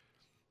think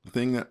the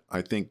thing that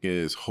I think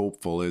is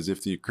hopeful is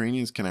if the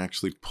Ukrainians can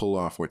actually pull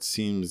off what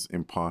seems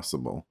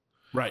impossible,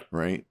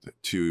 right,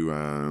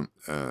 to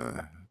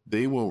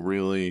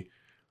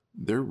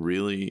they're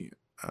really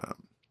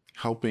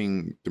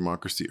helping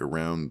democracy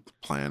around the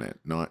planet,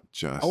 not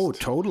just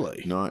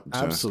not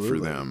just for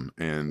them.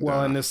 And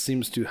and this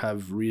seems to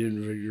have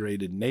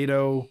reinvigorated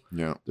NATO.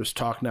 Yeah, there's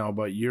talk now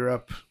about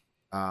Europe,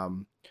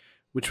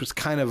 which was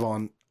kind of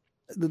on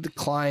the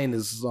decline.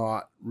 Is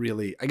not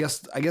really. I guess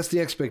the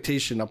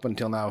expectation up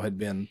until now had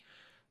been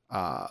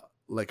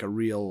like a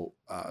real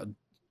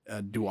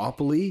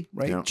duopoly,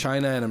 right? Yeah.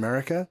 China and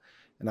America,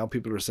 and now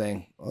people are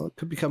saying, well, it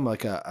could become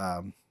like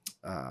a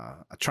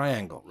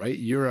triangle, right?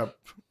 Europe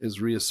is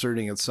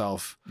reasserting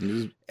itself,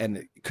 and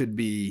it could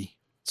be,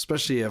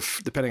 especially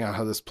if, depending on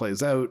how this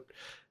plays out,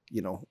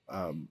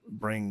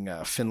 bring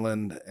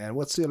Finland and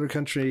what's the other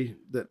country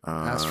that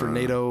asked for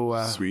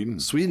NATO?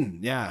 Sweden,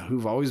 yeah,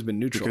 who've always been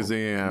neutral because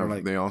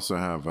they also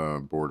have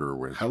a border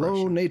with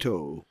Russia.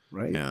 NATO,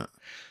 right? Yeah,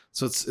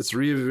 so it's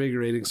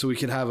reinvigorating. So we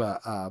could have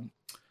a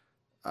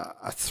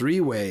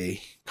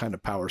three-way kind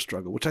of power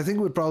struggle, which I think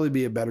would probably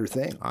be a better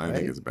thing. I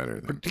think it's a better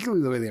thing,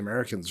 particularly the way the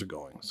Americans are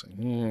going. So,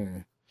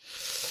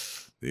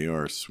 they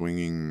are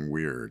swinging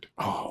weird.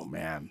 Oh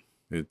man,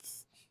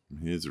 it's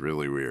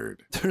really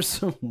weird. There's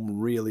some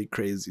really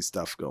crazy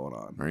stuff going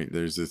on. Right?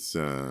 There's this,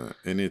 and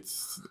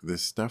it's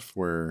this stuff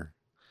where,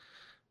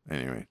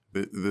 anyway,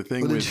 the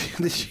thing did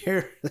you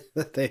hear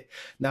that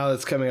now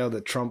that's coming out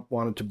that Trump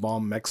wanted to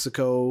bomb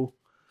Mexico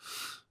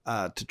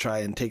to try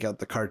and take out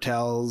the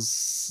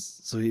cartels.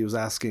 So he was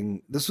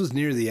asking, this was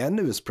near the end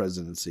of his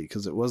presidency,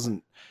 because it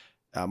wasn't,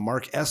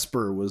 Mark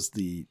Esper was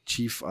the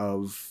chief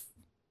of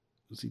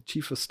Was he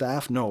chief of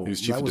staff? No,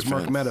 that was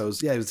Mark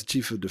Meadows. Yeah, he was the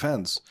chief of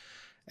defense.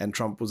 And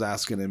Trump was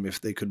asking him if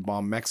they could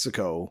bomb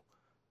Mexico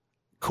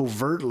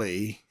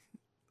covertly.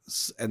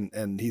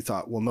 And he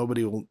thought, well,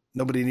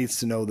 nobody needs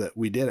to know that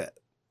we did it.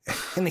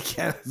 And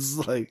again, it's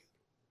like,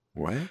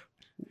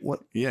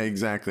 what? Yeah,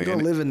 exactly. You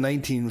don't live in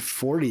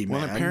 1940,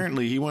 man. Well,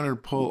 apparently he wanted to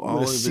pull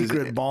all of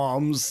secret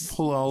bombs.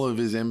 Pull all of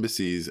his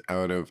embassies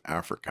out of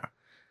Africa.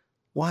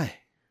 Why?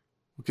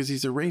 Because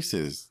he's a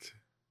racist.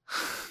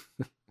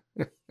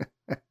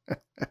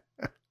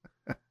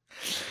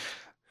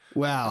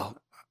 Wow.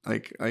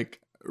 Like I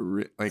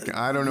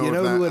don't know. You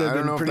know who would have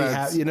been pretty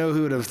happy? You know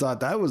who would have thought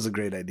that was a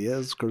great idea?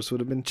 Of course, would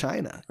have been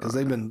China, because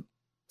they've been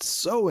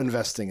so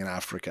investing in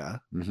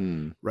Africa,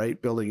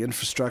 right? Building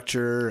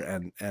infrastructure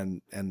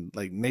and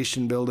like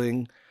nation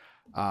building,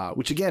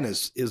 which again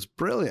is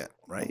brilliant,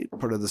 right?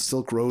 Part of the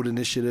Silk Road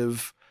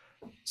Initiative.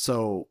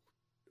 So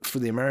for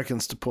the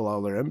Americans to pull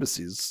out their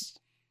embassies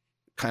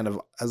kind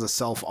of as a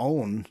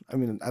self-own, I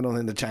mean, I don't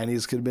think the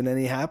Chinese could have been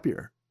any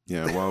happier.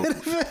 Yeah, well,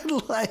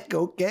 like,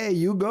 okay,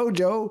 you go,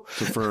 Joe.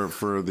 So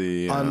for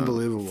the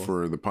unbelievable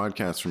for the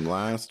podcast from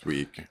last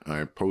week,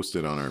 I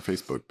posted on our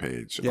Facebook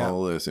page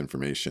all this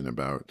information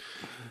about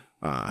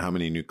how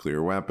many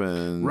nuclear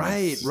weapons,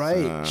 right,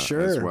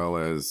 sure, as well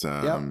as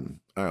I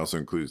also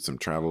included some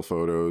travel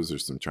photos.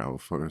 There's some travel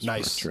photos from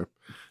our trip.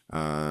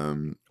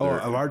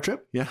 Of our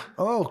trip? Yeah.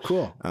 Oh,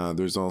 cool.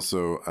 There's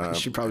also you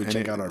should probably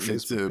check out our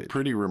Facebook page.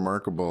 Pretty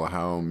remarkable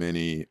how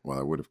many. Well,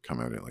 it would have come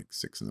out at like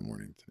 6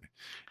 a.m. today,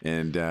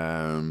 and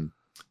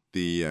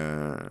the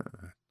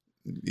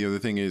other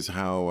thing is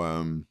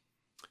how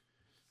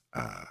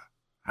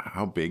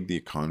big the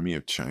economy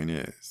of China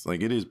is.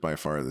 Like, it is by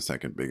far the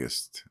second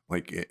biggest.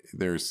 Like,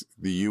 there's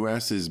the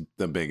U.S. is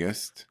the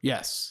biggest.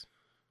 Yes.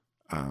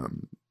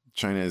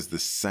 China is the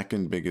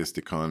second biggest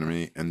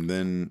economy, and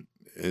then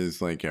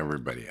is like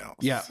everybody else.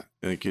 Yeah.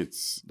 Like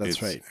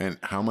that's right. And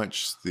how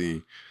much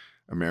the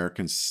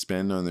Americans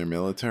spend on their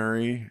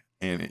military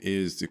and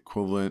is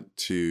equivalent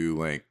to,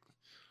 like,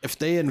 if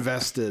they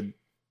invested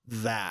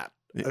that,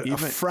 a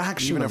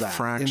fraction of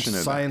that in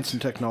science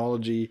and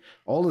technology,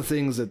 all the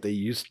things that they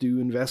used to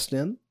invest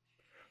in,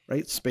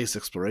 right? Space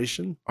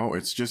exploration. Oh,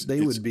 it's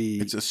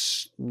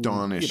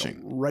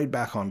astonishing. Right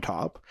back on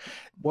top.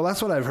 Well,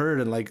 that's what I've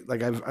heard. And like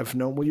I've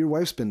known, well, your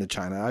wife's been to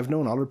China. I've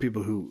known other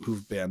people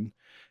who've been,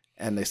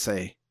 and they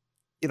say,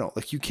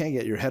 like, you can't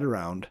get your head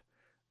around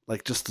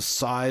like just the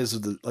size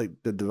of the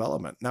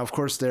development. Now, of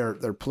course, their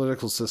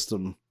political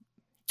system,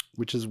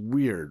 which is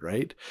weird,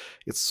 right?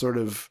 It's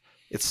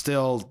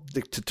still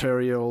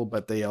dictatorial,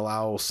 but they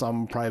allow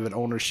some private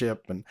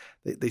ownership, and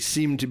they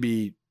seem to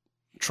be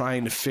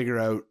trying to figure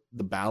out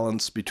the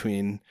balance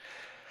between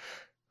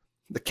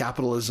the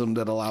capitalism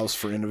that allows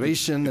for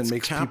innovation and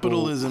makes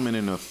capitalism in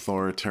an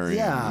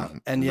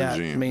authoritarian and yet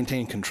regime.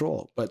 Maintain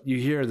control. But you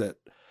hear that,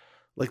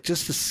 like,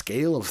 just the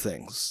scale of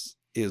things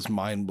is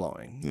mind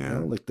blowing. Yeah,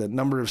 like the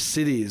number of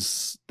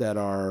cities that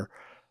are,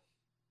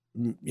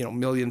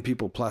 million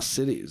people plus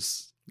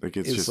cities. Like,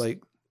 it's just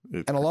like.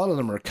 And a lot of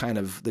them are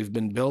they've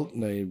been built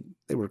and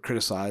they were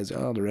criticized.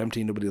 Oh, they're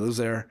empty. Nobody lives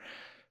there.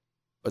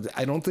 But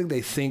I don't think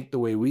they think the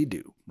way we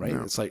do, right?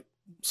 No. It's like,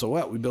 so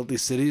what? We built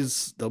these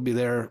cities. They'll be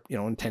there,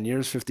 in 10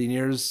 years, 15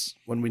 years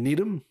when we need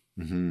them.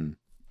 Mm-hmm.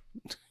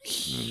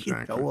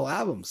 Exactly. We'll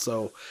have them.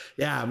 So,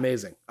 yeah,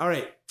 amazing. All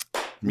right.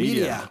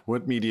 Media.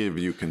 What media have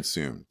you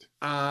consumed?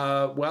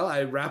 Well,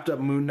 I wrapped up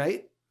Moon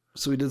Knight.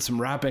 So we did some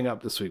wrapping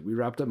up this week. We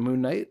wrapped up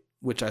Moon Knight,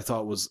 which I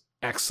thought was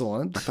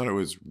excellent. I thought it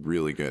was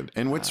really good.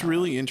 And what's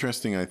really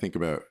interesting, I think,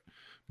 about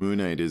Moon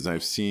Knight is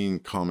I've seen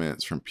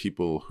comments from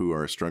people who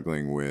are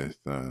struggling with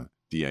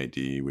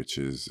DID, which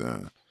is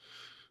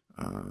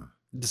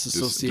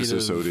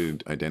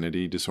dissociative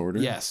identity disorder.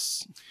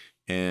 Yes.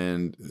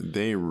 And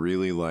they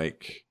really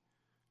like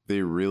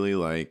the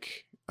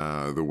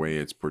way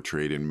it's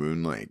portrayed in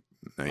Moonlight.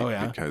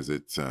 Because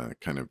it's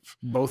kind of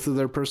both of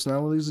their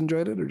personalities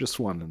enjoyed it, or just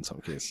one in some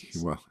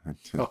cases. Well,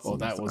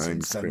 that was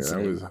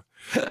insensitive.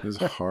 That was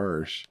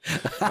harsh.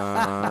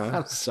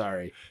 I'm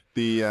sorry.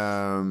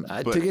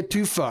 I took it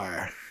too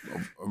far.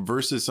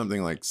 Versus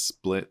something like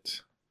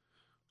Split.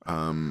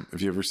 Have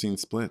you ever seen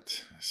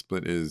Split?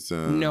 Split is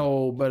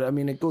no, but I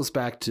mean, it goes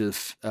back to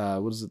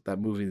what is it? That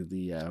movie,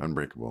 the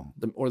Unbreakable,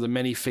 or the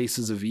Many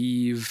Faces of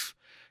Eve.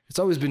 It's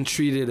always been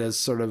treated as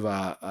sort of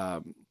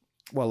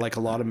like a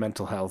lot of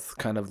mental health,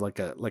 kind of like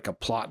a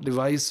plot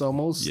device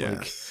almost.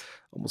 Yes.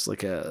 Almost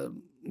like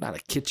not a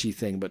kitschy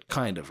thing, but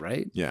kind of,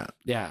 right? Yeah.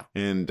 Yeah.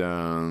 And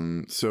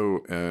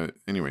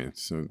anyway,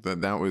 so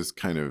that was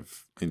kind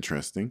of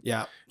interesting.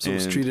 Yeah. So it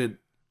was treated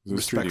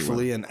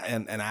respectfully and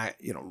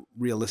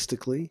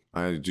realistically.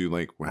 I do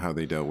like how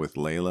they dealt with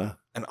Layla.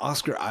 And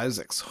Oscar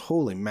Isaacs,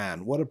 holy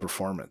man, what a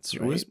performance,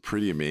 right? It was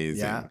pretty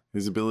amazing. Yeah.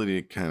 His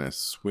ability to kind of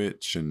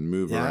switch and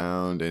move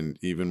around, and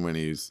even when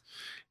he's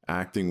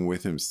acting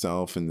with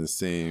himself in the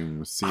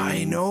same scene.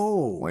 I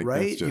know,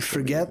 right? You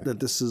forget that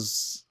this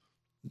is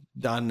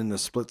done in a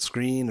split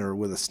screen or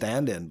with a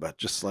stand-in, but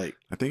just like...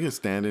 I think a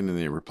stand-in and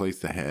they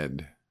replaced the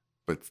head,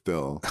 but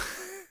still...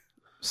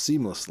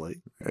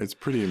 seamlessly. It's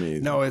pretty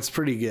amazing. No, it's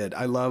pretty good.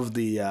 I love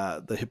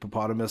the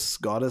hippopotamus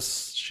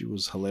goddess. She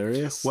was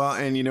hilarious. Well,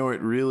 and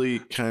it really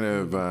kind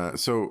of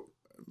so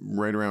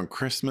right around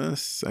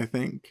Christmas, I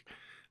think,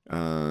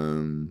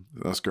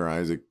 Oscar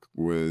Isaac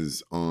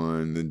was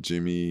on the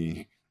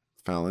Jimmy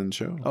Fallon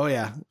show. Oh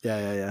yeah.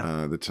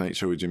 The Tonight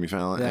Show with Jimmy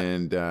Fallon,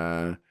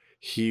 and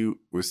he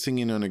was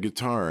singing on a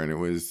guitar, and it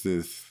was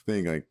this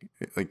thing like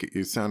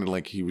it sounded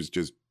like he was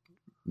just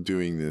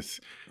doing this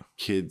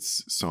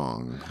kids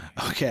song.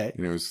 Okay.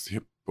 And it was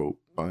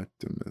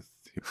hippopotamus,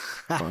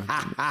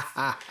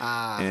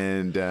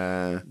 and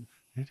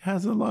it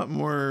has a lot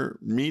more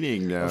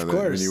meaning now. Of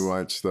course. When you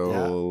watch the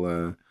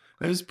whole.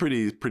 It was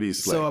pretty slick.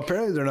 So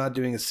apparently they're not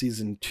doing a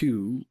season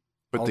 2,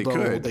 but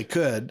they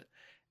could,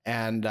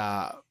 and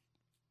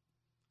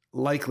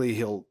likely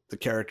the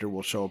character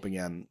will show up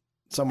again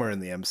somewhere in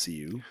the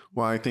MCU.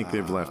 Well, I think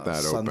they've left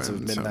that open. Sons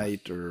of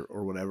Midnight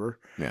or whatever.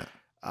 Yeah.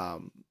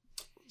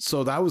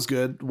 So that was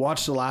good.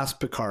 Watched the last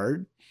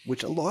Picard,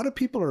 which a lot of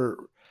people are,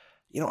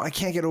 I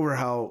can't get over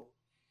how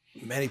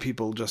many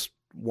people just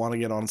want to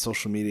get on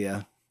social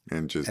media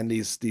and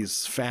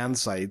these fan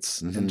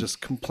sites and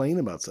just complain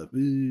about stuff.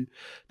 The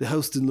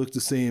house didn't look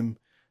the same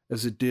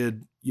as it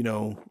did,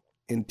 in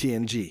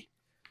TNG.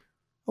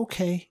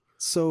 Okay.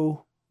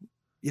 So,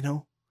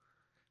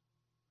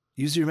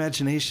 use your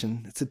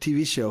imagination. It's a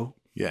TV show.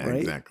 Yeah, right?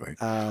 Exactly.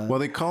 Well,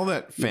 they call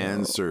that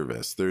fan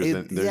service.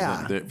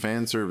 The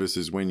fan service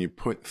is when you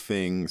put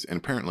things, and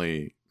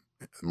apparently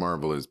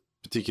Marvel is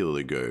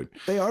particularly good.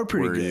 They are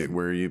pretty good.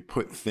 Where you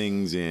put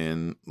things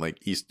in like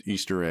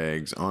Easter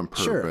eggs on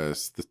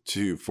purpose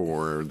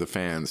for the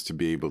fans to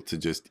be able to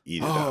just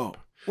eat it up.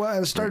 Well,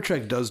 and Star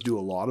Trek does do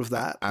a lot of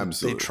that.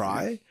 Absolutely. They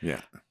try.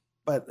 Yeah.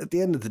 But at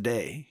the end of the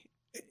day,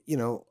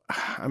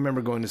 I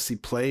remember going to see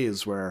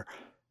plays where,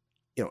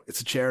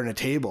 it's a chair and a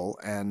table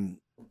and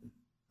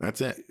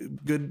that's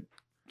it. Good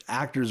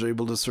actors are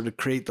able to sort of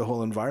create the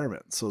whole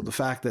environment. So the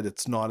fact that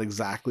it's not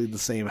exactly the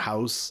same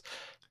house,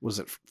 was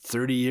it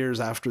 30 years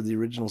after the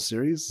original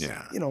series?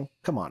 Yeah.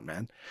 Come on,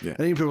 man. Yeah. I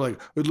think people are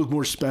like, it looked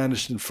more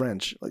Spanish than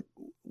French. Like,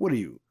 what are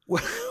you?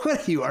 What are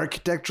you,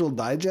 Architectural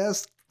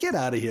Digest? Get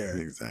out of here.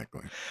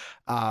 Exactly.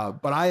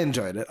 But I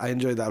enjoyed it. I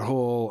enjoyed that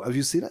whole, have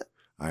you seen it?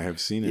 I have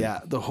seen it. Yeah.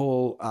 The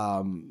whole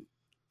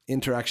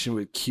interaction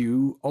with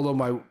Q,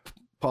 although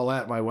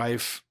Paulette, my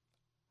wife,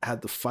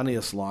 had the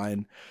funniest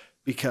line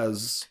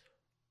because,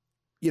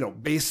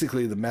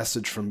 basically the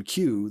message from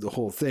Q, the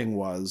whole thing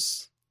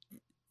was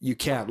you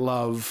can't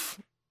love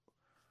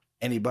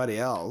anybody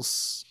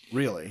else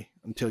really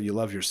until you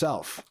love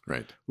yourself.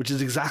 Right. Which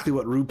is exactly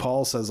what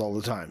RuPaul says all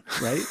the time.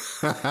 Right.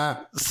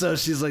 So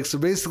she's like, so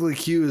basically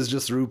Q is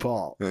just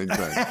RuPaul.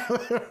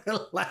 Exactly.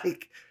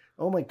 Like,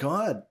 oh my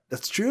God,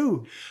 that's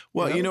true.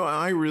 Well,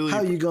 I really... How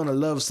are you going to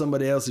love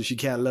somebody else if you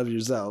can't love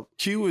yourself?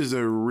 Q is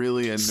a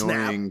really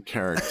annoying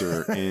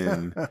character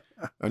in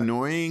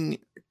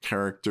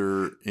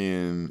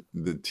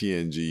the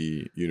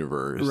TNG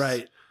universe.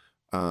 Right.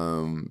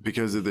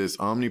 Because of this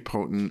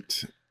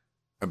omnipotent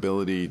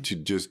ability to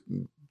just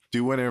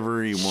do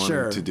whatever he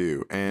wanted to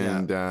do.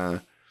 And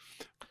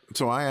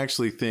so I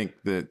actually think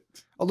that...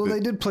 Although they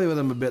did play with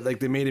him a bit, like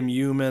they made him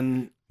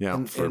human...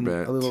 Yeah, for a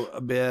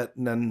bit.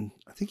 And then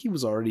I think he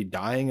was already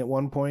dying at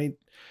one point.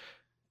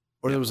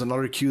 Or there was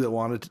another Q that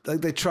wanted to,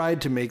 they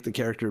tried to make the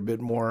character a bit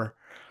more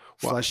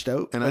fleshed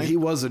out. But he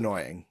was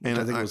annoying, which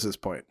I think was his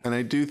point. And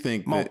I do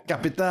think Mon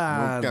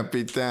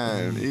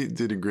Capitan. He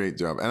did a great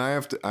job. And I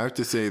have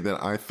to say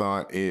that I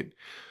thought it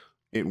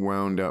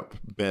wound up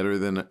better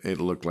than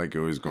it looked like it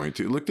was going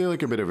to. It looked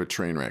like a bit of a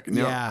train wreck.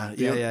 Now,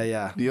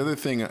 yeah. The other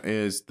thing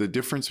is the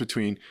difference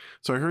between...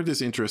 So I heard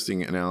this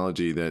interesting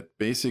analogy that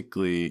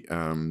basically these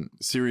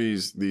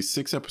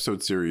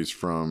 6-episode series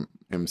from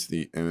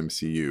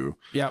MCU,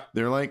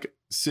 they're like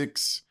a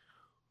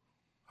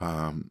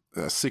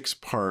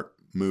 6-part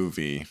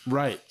movie.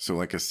 Right. So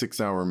like a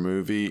 6-hour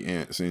movie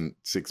in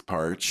 6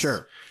 parts.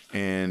 Sure.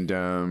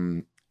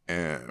 And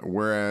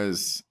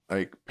whereas...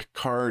 like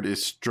Picard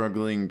is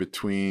struggling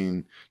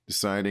between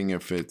deciding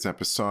if it's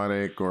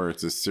episodic or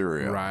it's a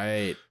serial.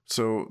 Right.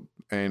 So,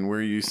 and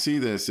where you see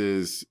this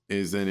is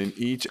that in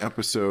each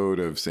episode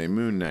of, say,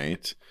 Moon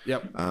Knight,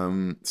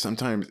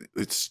 sometimes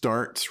it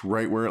starts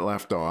right where it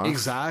left off.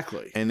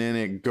 Exactly. And then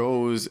it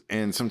goes,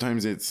 and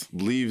sometimes it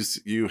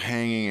leaves you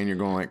hanging and you're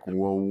going like,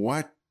 well,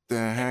 what the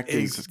heck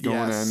is going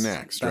on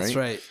next? That's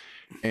right.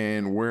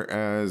 And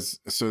whereas,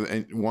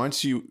 and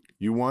once you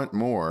want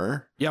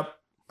more. Yep.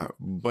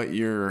 But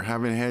you're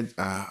having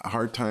a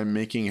hard time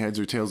making heads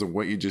or tails of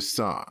what you just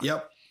saw.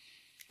 Yep.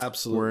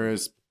 Absolutely.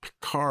 Whereas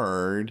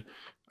Picard,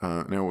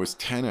 now it was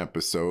 10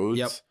 episodes.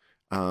 Yep.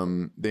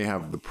 They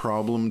have the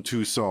problem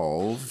to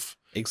solve.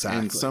 Exactly.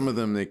 And some of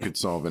them they could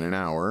solve in an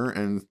hour.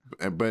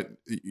 But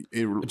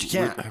you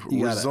can't.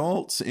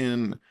 Results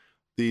in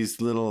these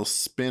little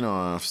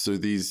spin-offs or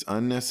these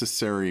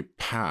unnecessary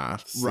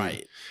paths.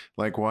 Right.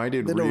 Like why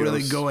did they don't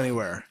really go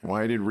anywhere?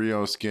 Why did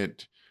Rios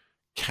get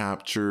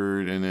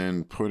captured and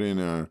then put in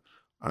a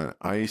an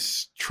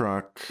ice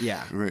truck,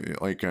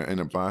 like in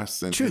a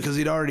bus. And true, because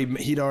he'd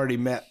already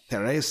met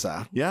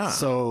Teresa. Yeah,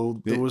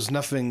 so there was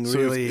nothing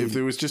really. If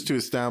it was just to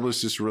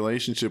establish this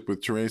relationship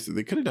with Teresa,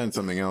 they could have done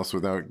something else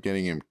without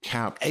getting him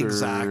captured.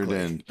 Exactly,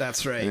 and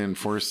that's right. And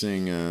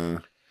forcing.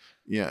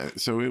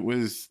 So it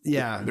was.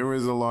 Yeah, there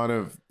was a lot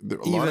of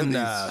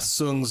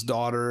Sung's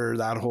daughter,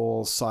 that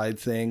whole side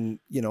thing.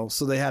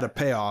 So they had a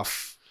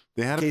payoff.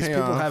 In case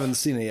people haven't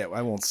seen it yet,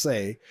 I won't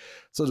say.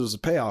 So there was a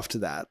payoff to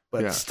that,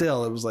 but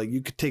still, it was like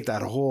you could take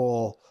that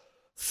whole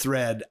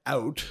thread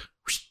out,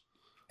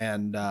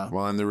 and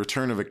and the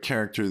return of a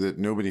character that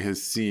nobody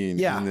has seen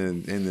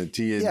in the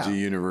TNG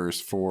universe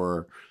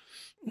for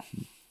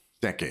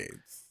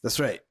decades. That's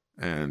right.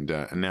 And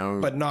now,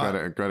 but got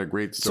a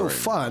great story. So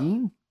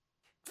fun,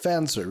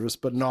 fan service,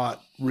 but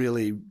not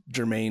really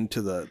germane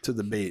to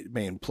the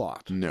main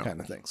plot, kind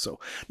of thing. So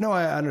no,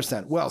 I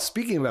understand. Well,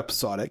 speaking of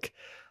episodic,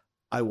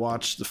 I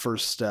watched the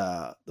first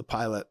the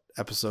pilot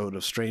episode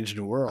of Strange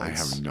New Worlds. I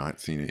have not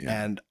seen it yet.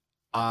 And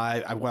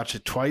I watched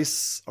it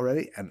twice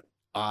already, and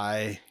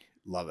I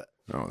love it.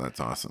 Oh, that's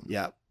awesome.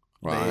 Yeah.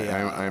 Well,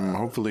 I'm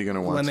hopefully going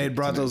to watch it. When they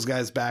brought those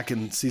guys back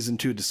in season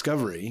 2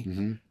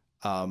 Discovery,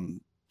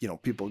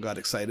 people got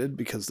excited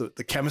because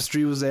the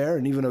chemistry was there.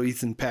 And even though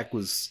Ethan Peck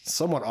was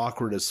somewhat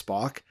awkward as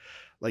Spock,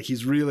 like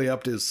he's really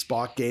upped his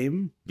Spock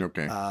game.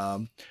 Okay.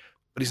 But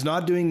he's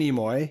not doing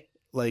Nimoy.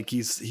 Like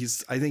I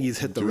think he's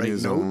hit the right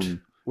note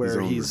where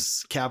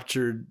he's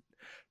captured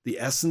the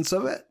essence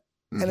of it,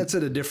 and it's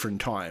at a different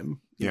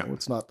time. You know,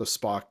 it's not the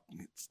Spock.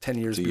 It's 10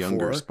 years before.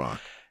 Younger Spock.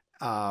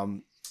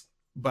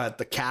 But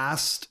the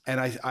cast, and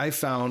I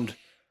found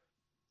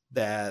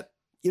that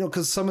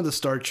because some of the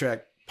Star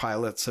Trek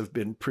pilots have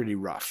been pretty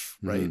rough,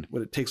 right?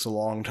 But it takes a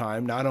long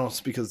time. Now I don't know if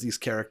it's because these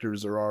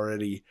characters are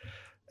already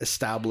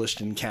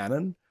established in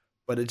canon,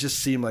 but it just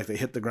seemed like they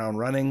hit the ground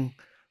running.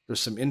 There's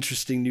some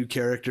interesting new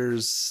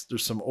characters.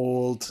 There's some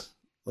old,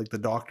 like the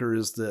Doctor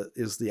is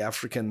the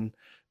African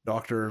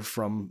Doctor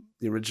from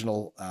the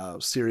original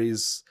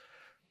series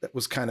that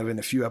was kind of in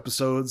a few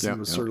episodes. It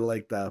was sort of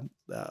like the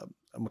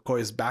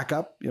McCoy's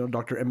backup,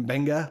 Dr.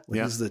 Mbenga.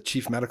 He's the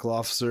chief medical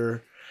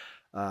officer.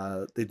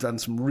 They've done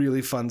some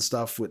really fun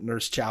stuff with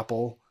Nurse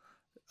Chapel.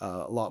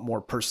 A lot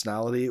more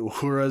personality.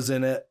 Uhura's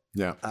in it.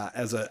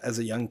 As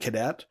a young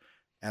cadet,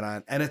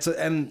 and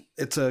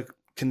it's a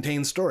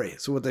contained story.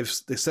 So what they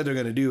said they're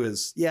going to do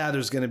is,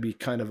 there's going to be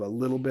kind of a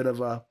little bit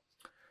of a,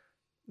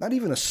 not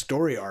even a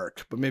story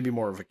arc, but maybe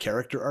more of a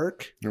character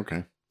arc.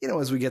 Okay.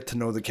 As we get to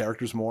know the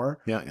characters more.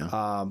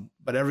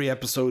 But every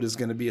episode is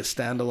going to be a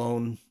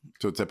standalone.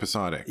 So it's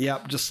episodic.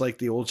 Yep. Just like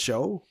the old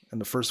show. And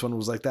the first one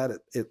was like that.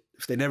 If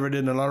they never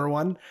did another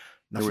one,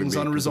 nothing's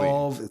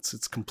unresolved.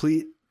 It's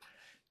complete.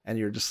 And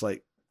you're just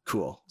like,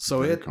 cool.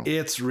 So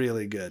it's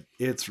really good.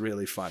 It's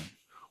really fun.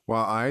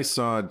 Well, I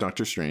saw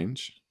Doctor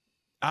Strange.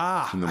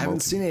 I haven't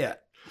seen it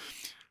yet.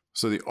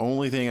 So the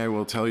only thing I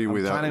will tell you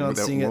without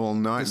will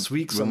not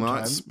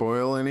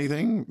spoil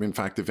anything. In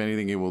fact, if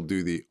anything, it will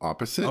do the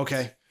opposite.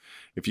 Okay.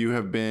 If you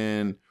have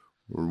been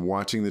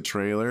watching the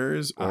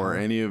trailers or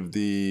any of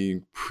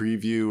the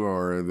preview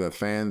or the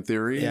fan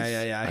theories,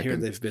 I hear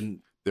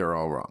they're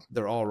all wrong.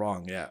 They're all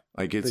wrong. Yeah.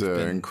 Like it's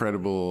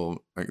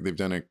incredible. Like they've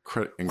done an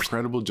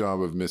incredible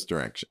job of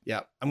misdirection.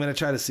 Yeah. I'm going to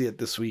try to see it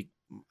this week.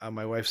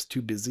 My wife's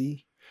too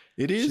busy.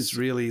 It is. She's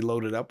really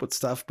loaded up with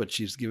stuff, but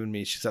she's given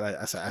me, she said,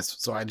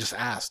 so I just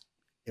asked,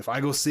 if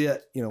I go see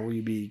it, will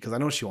you be, because I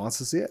know she wants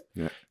to see it.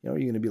 Yeah. You're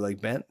going to be like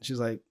bent. She's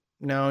like,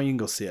 no, you can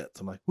go see it.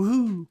 So I'm like,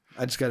 woohoo.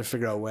 I just got to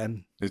figure out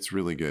when. It's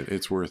really good.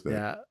 It's worth it.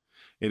 Yeah.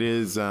 It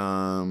is. It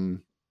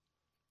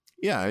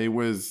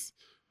was,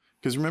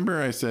 because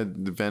remember I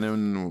said the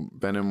Venom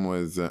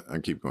was, I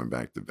keep going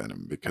back to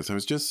Venom because I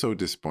was just so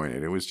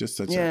disappointed. It was just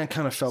such it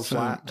kind of fell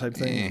flat type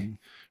thing.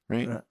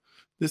 Right. Yeah.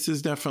 This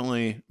is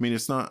definitely,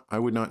 it's not, I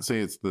would not say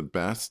it's the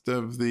best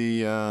of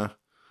the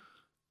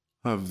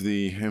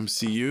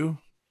MCU,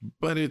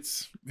 but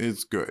it's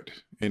good.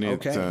 And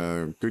it's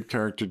good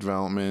character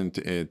development.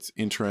 It's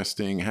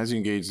interesting, has you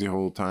engaged the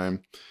whole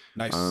time.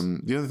 Nice.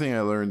 The other thing I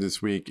learned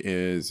this week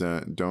is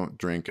don't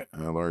drink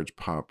a large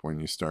pop when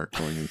you start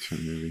going into a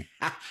movie.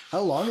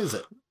 How long is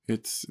it?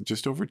 It's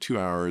just over 2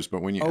 hours,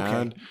 but when you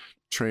add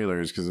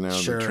trailers, because now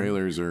the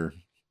trailers are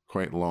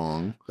quite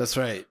long. That's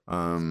right.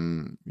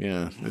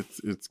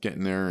 It's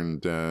getting there,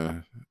 and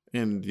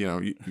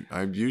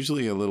I'm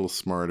usually a little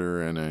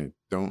smarter, and I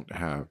don't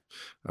have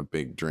a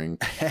big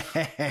drink.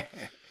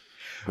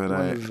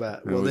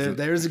 But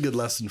there's a good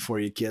lesson for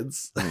you,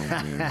 kids. Oh,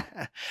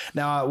 man.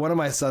 Now, one of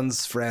my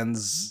son's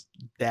friends'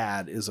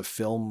 dad is a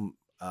film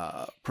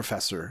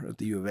professor at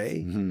the U of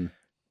A,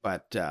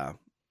 but so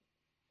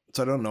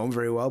I don't know him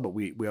very well, but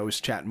we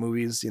always chat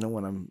movies,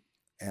 when I'm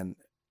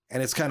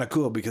and it's kind of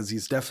cool because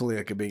he's definitely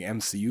like a big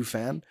MCU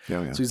fan.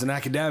 So he's an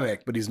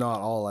academic, but he's not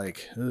all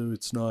like, oh,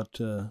 it's not,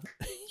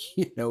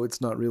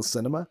 it's not real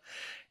cinema.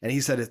 And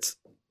he said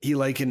he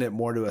likened it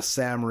more to a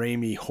Sam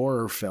Raimi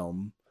horror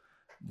film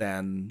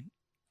than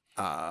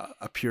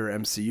a pure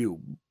MCU.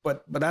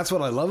 But that's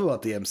what I love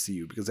about the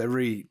MCU, because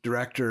every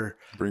director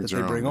that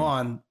they bring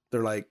on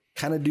they're like,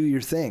 kind of do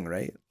your thing,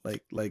 right?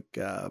 Like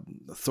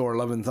Thor: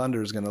 Love and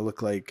Thunder is going to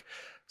look like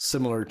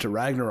similar to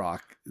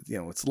Ragnarok. You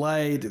know, it's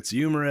light, it's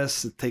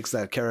humorous, it takes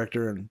that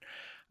character, and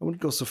I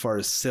wouldn't go so far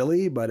as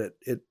silly, but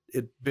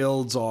it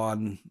builds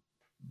on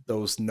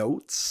those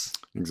notes.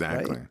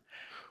 Exactly. Right?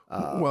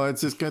 Well,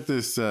 it's just got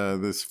this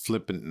this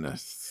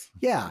flippantness.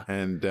 Yeah.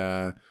 And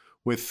so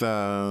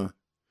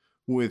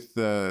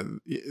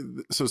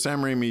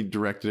Sam Raimi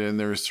directed it, and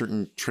there are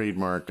certain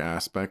trademark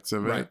aspects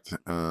of it.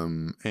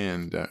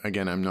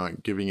 Again, I'm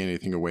not giving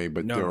anything away,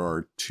 but there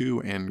are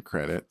 2 end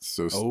credits.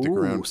 So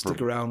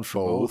stick around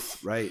for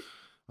both. Right.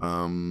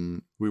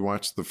 We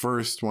watched the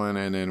first one,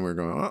 and then we're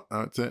going, oh,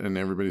 that's it. And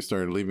everybody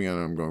started leaving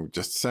on it. I'm going,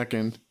 just a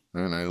second.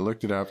 And I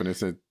looked it up and it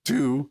said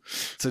 2.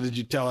 So did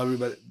you tell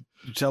everybody?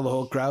 You tell the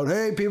whole crowd,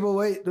 hey, people,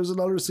 wait, there's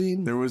another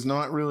scene. There was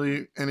not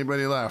really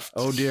anybody left.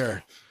 Oh,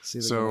 dear.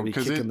 So,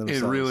 because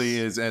it really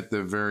is at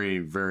the very,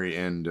 very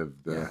end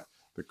of the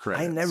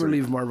credits. I never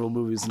leave Marvel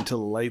movies until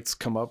the lights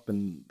come up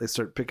and they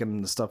start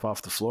picking the stuff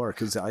off the floor,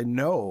 because I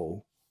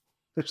know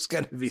there's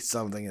going to be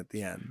something at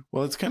the end.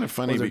 Well, it's kind of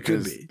funny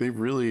because they've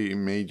really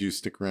made you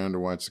stick around to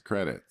watch the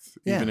credits.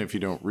 Yeah. Even if you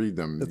don't read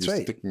them,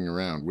 you're sticking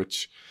around,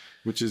 which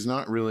is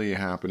not really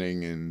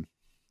happening in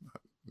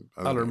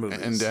other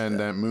movies. And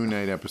that Moon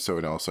Knight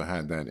episode also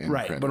had that end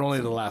right, credits. But only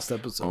the last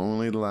episode.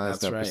 Only the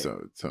last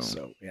episode. Right.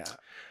 So yeah.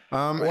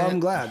 Well, I'm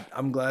glad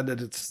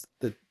that it's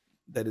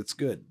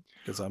good,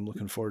 because I'm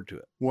looking forward to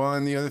it. Well,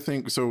 and the other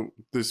thing, so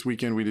this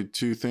weekend we did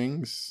 2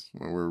 things.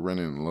 Well, we're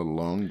running a little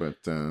long, but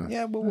we'll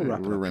wrap it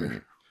up. We're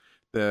running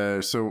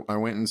it. So I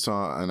went and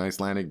saw an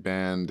Icelandic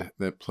band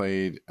that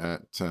played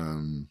at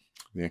the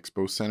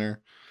Expo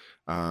Center.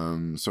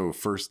 So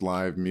first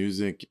live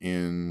music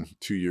in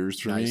 2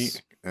 years for me.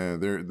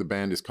 The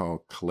band is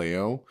called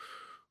Cleo,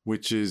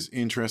 which is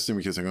interesting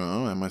because I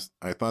go,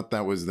 I thought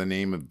that was the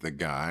name of the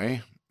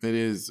guy. It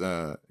is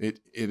it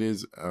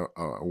is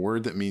a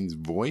word that means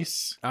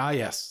voice. Ah,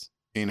 yes.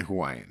 In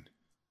Hawaiian.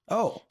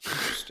 Oh,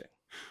 interesting.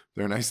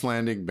 They're an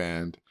Icelandic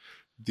band.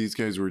 These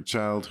guys were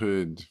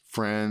childhood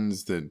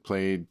friends that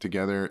played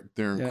together.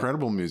 They're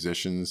incredible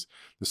musicians.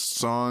 The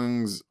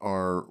songs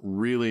are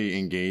really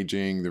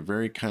engaging. They're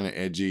very kind of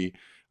edgy.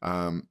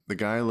 The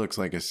guy looks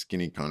like a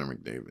skinny Connor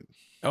McDavid.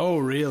 Oh,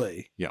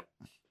 really? Yeah.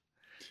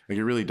 Like,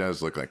 it really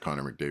does look like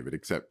Connor McDavid,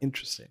 except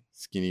interesting,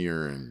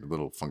 skinnier and a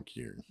little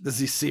funkier. Does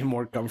he seem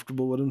more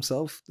comfortable with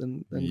himself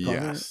than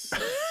yes.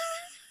 Connor?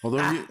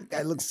 Although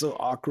guy looks so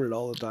awkward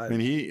all the time.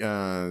 And he,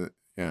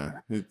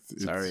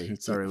 sorry,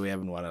 we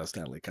haven't won a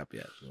Stanley Cup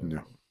yet.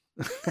 No,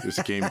 there's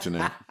a game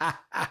tonight.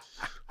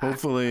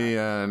 Hopefully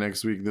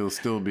next week there'll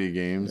still be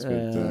games,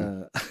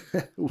 but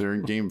they're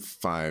in game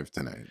 5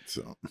 tonight.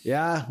 So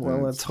yeah,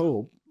 well, let's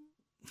hope.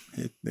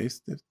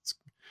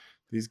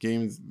 These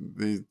games,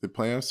 the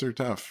playoffs are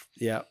tough.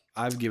 Yeah,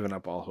 I've given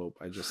up all hope.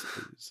 I just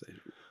say,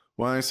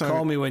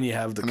 call me when you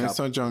have the cup. I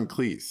saw John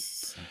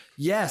Cleese.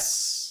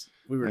 Yes,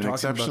 we were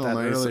talking about that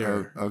night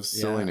earlier. Of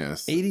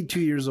silliness. 82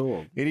 years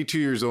old. 82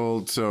 years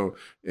old. So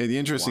the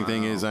interesting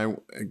thing is, I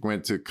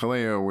went to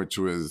Kaleo, which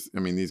was,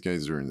 these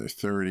guys are in their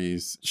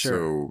 30s. Sure.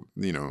 So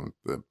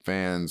the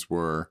fans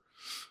were,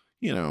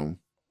 20s,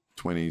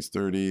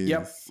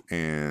 30s,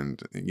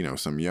 and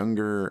some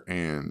younger,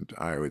 and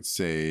I would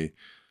say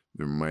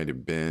there might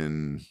have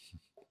been,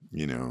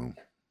 15%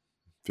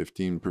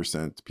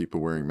 people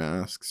wearing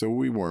masks. So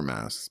we wore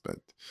masks, but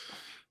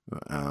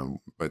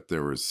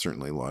there was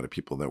certainly a lot of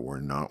people that were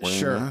not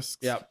wearing masks.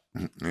 Yep.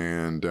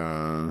 And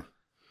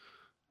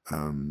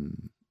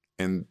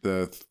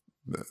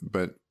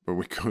but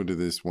we go to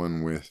this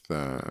one with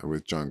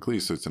John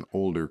Cleese. So it's an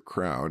older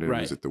crowd. It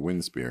was at the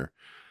Windspear.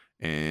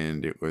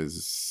 And it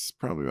was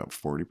probably about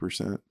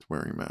 40%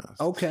 wearing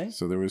masks. Okay.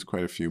 So there was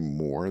quite a few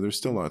more. There's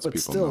still lots of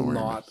people still not wearing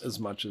not masks. As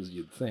much as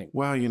you'd think.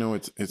 Well,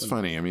 it's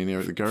funny.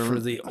 The government, for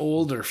the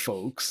older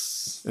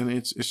folks, and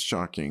it's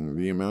shocking.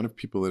 The amount of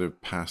people that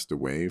have passed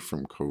away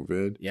from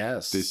COVID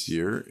this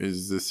year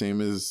is the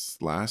same as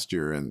last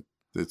year, and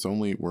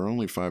we're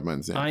only 5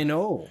 months in. I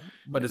know,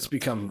 but it's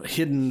become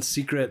hidden,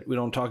 secret. We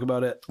don't talk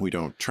about it. We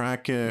don't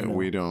track it.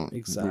 We don't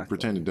we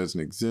pretend it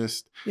doesn't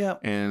exist. Yeah.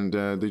 And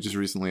they just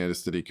recently had a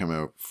study come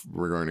out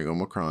regarding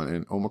Omicron,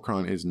 and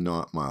Omicron is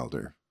not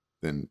milder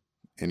than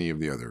any of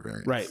the other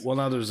variants. Right. Well,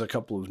 now there's a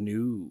couple of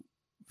new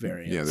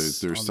variants. Yeah,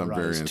 there's some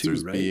variants.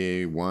 There's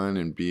BA1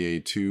 and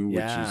BA2,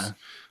 which is,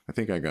 I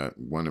think I got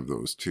one of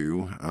those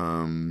too.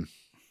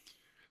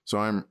 So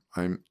I'm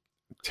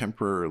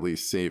temporarily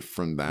safe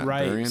from that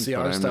variant. See,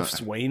 our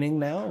stuff's waning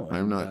now.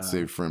 I'm not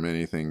safe from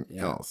anything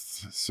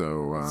else.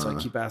 So I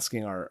keep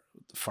asking our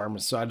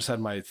pharmacist. So I just had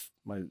my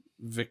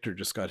Victor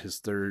just got his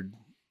third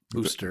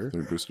booster.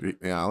 Third booster.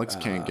 Yeah, Alex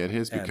can't get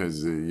his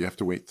because you have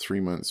to wait 3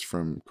 months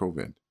from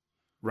COVID.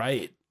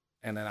 Right.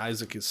 And then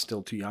Isaac is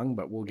still too young,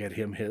 but we'll get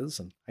him his.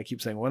 And I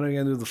keep saying, when are we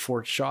going to do the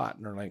 4th shot?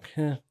 And they're like,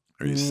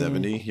 Are you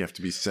 70? You have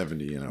to be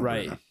 70,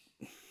 Right.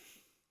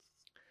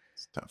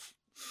 It's tough.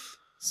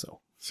 So.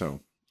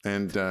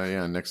 And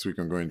next week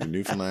I'm going to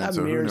Newfoundland.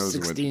 So who knows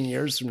 16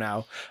 years from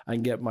now, I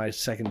can get my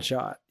 2nd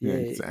shot.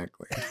 Yay.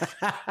 Exactly.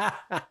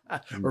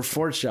 Or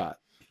 4th shot.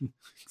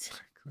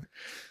 Exactly.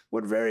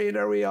 What variant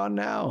are we on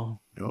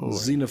now? Oh,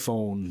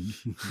 Xenophone.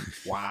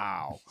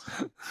 Wow.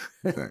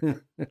 Exactly.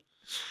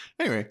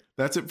 Anyway,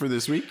 that's it for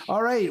this week.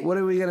 All right. What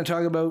are we going to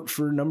talk about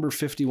for number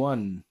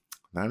 51?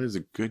 That is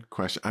a good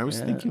question. I was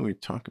thinking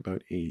we'd talk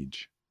about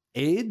age.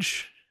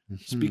 Age?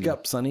 Speak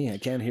up, Sonny. I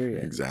can't hear you.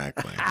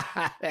 Exactly.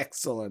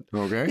 Excellent.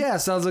 Okay. Yeah,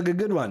 sounds like a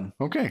good one.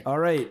 Okay. All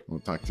right. We'll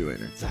talk to you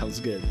later. Sounds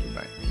good.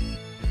 Bye.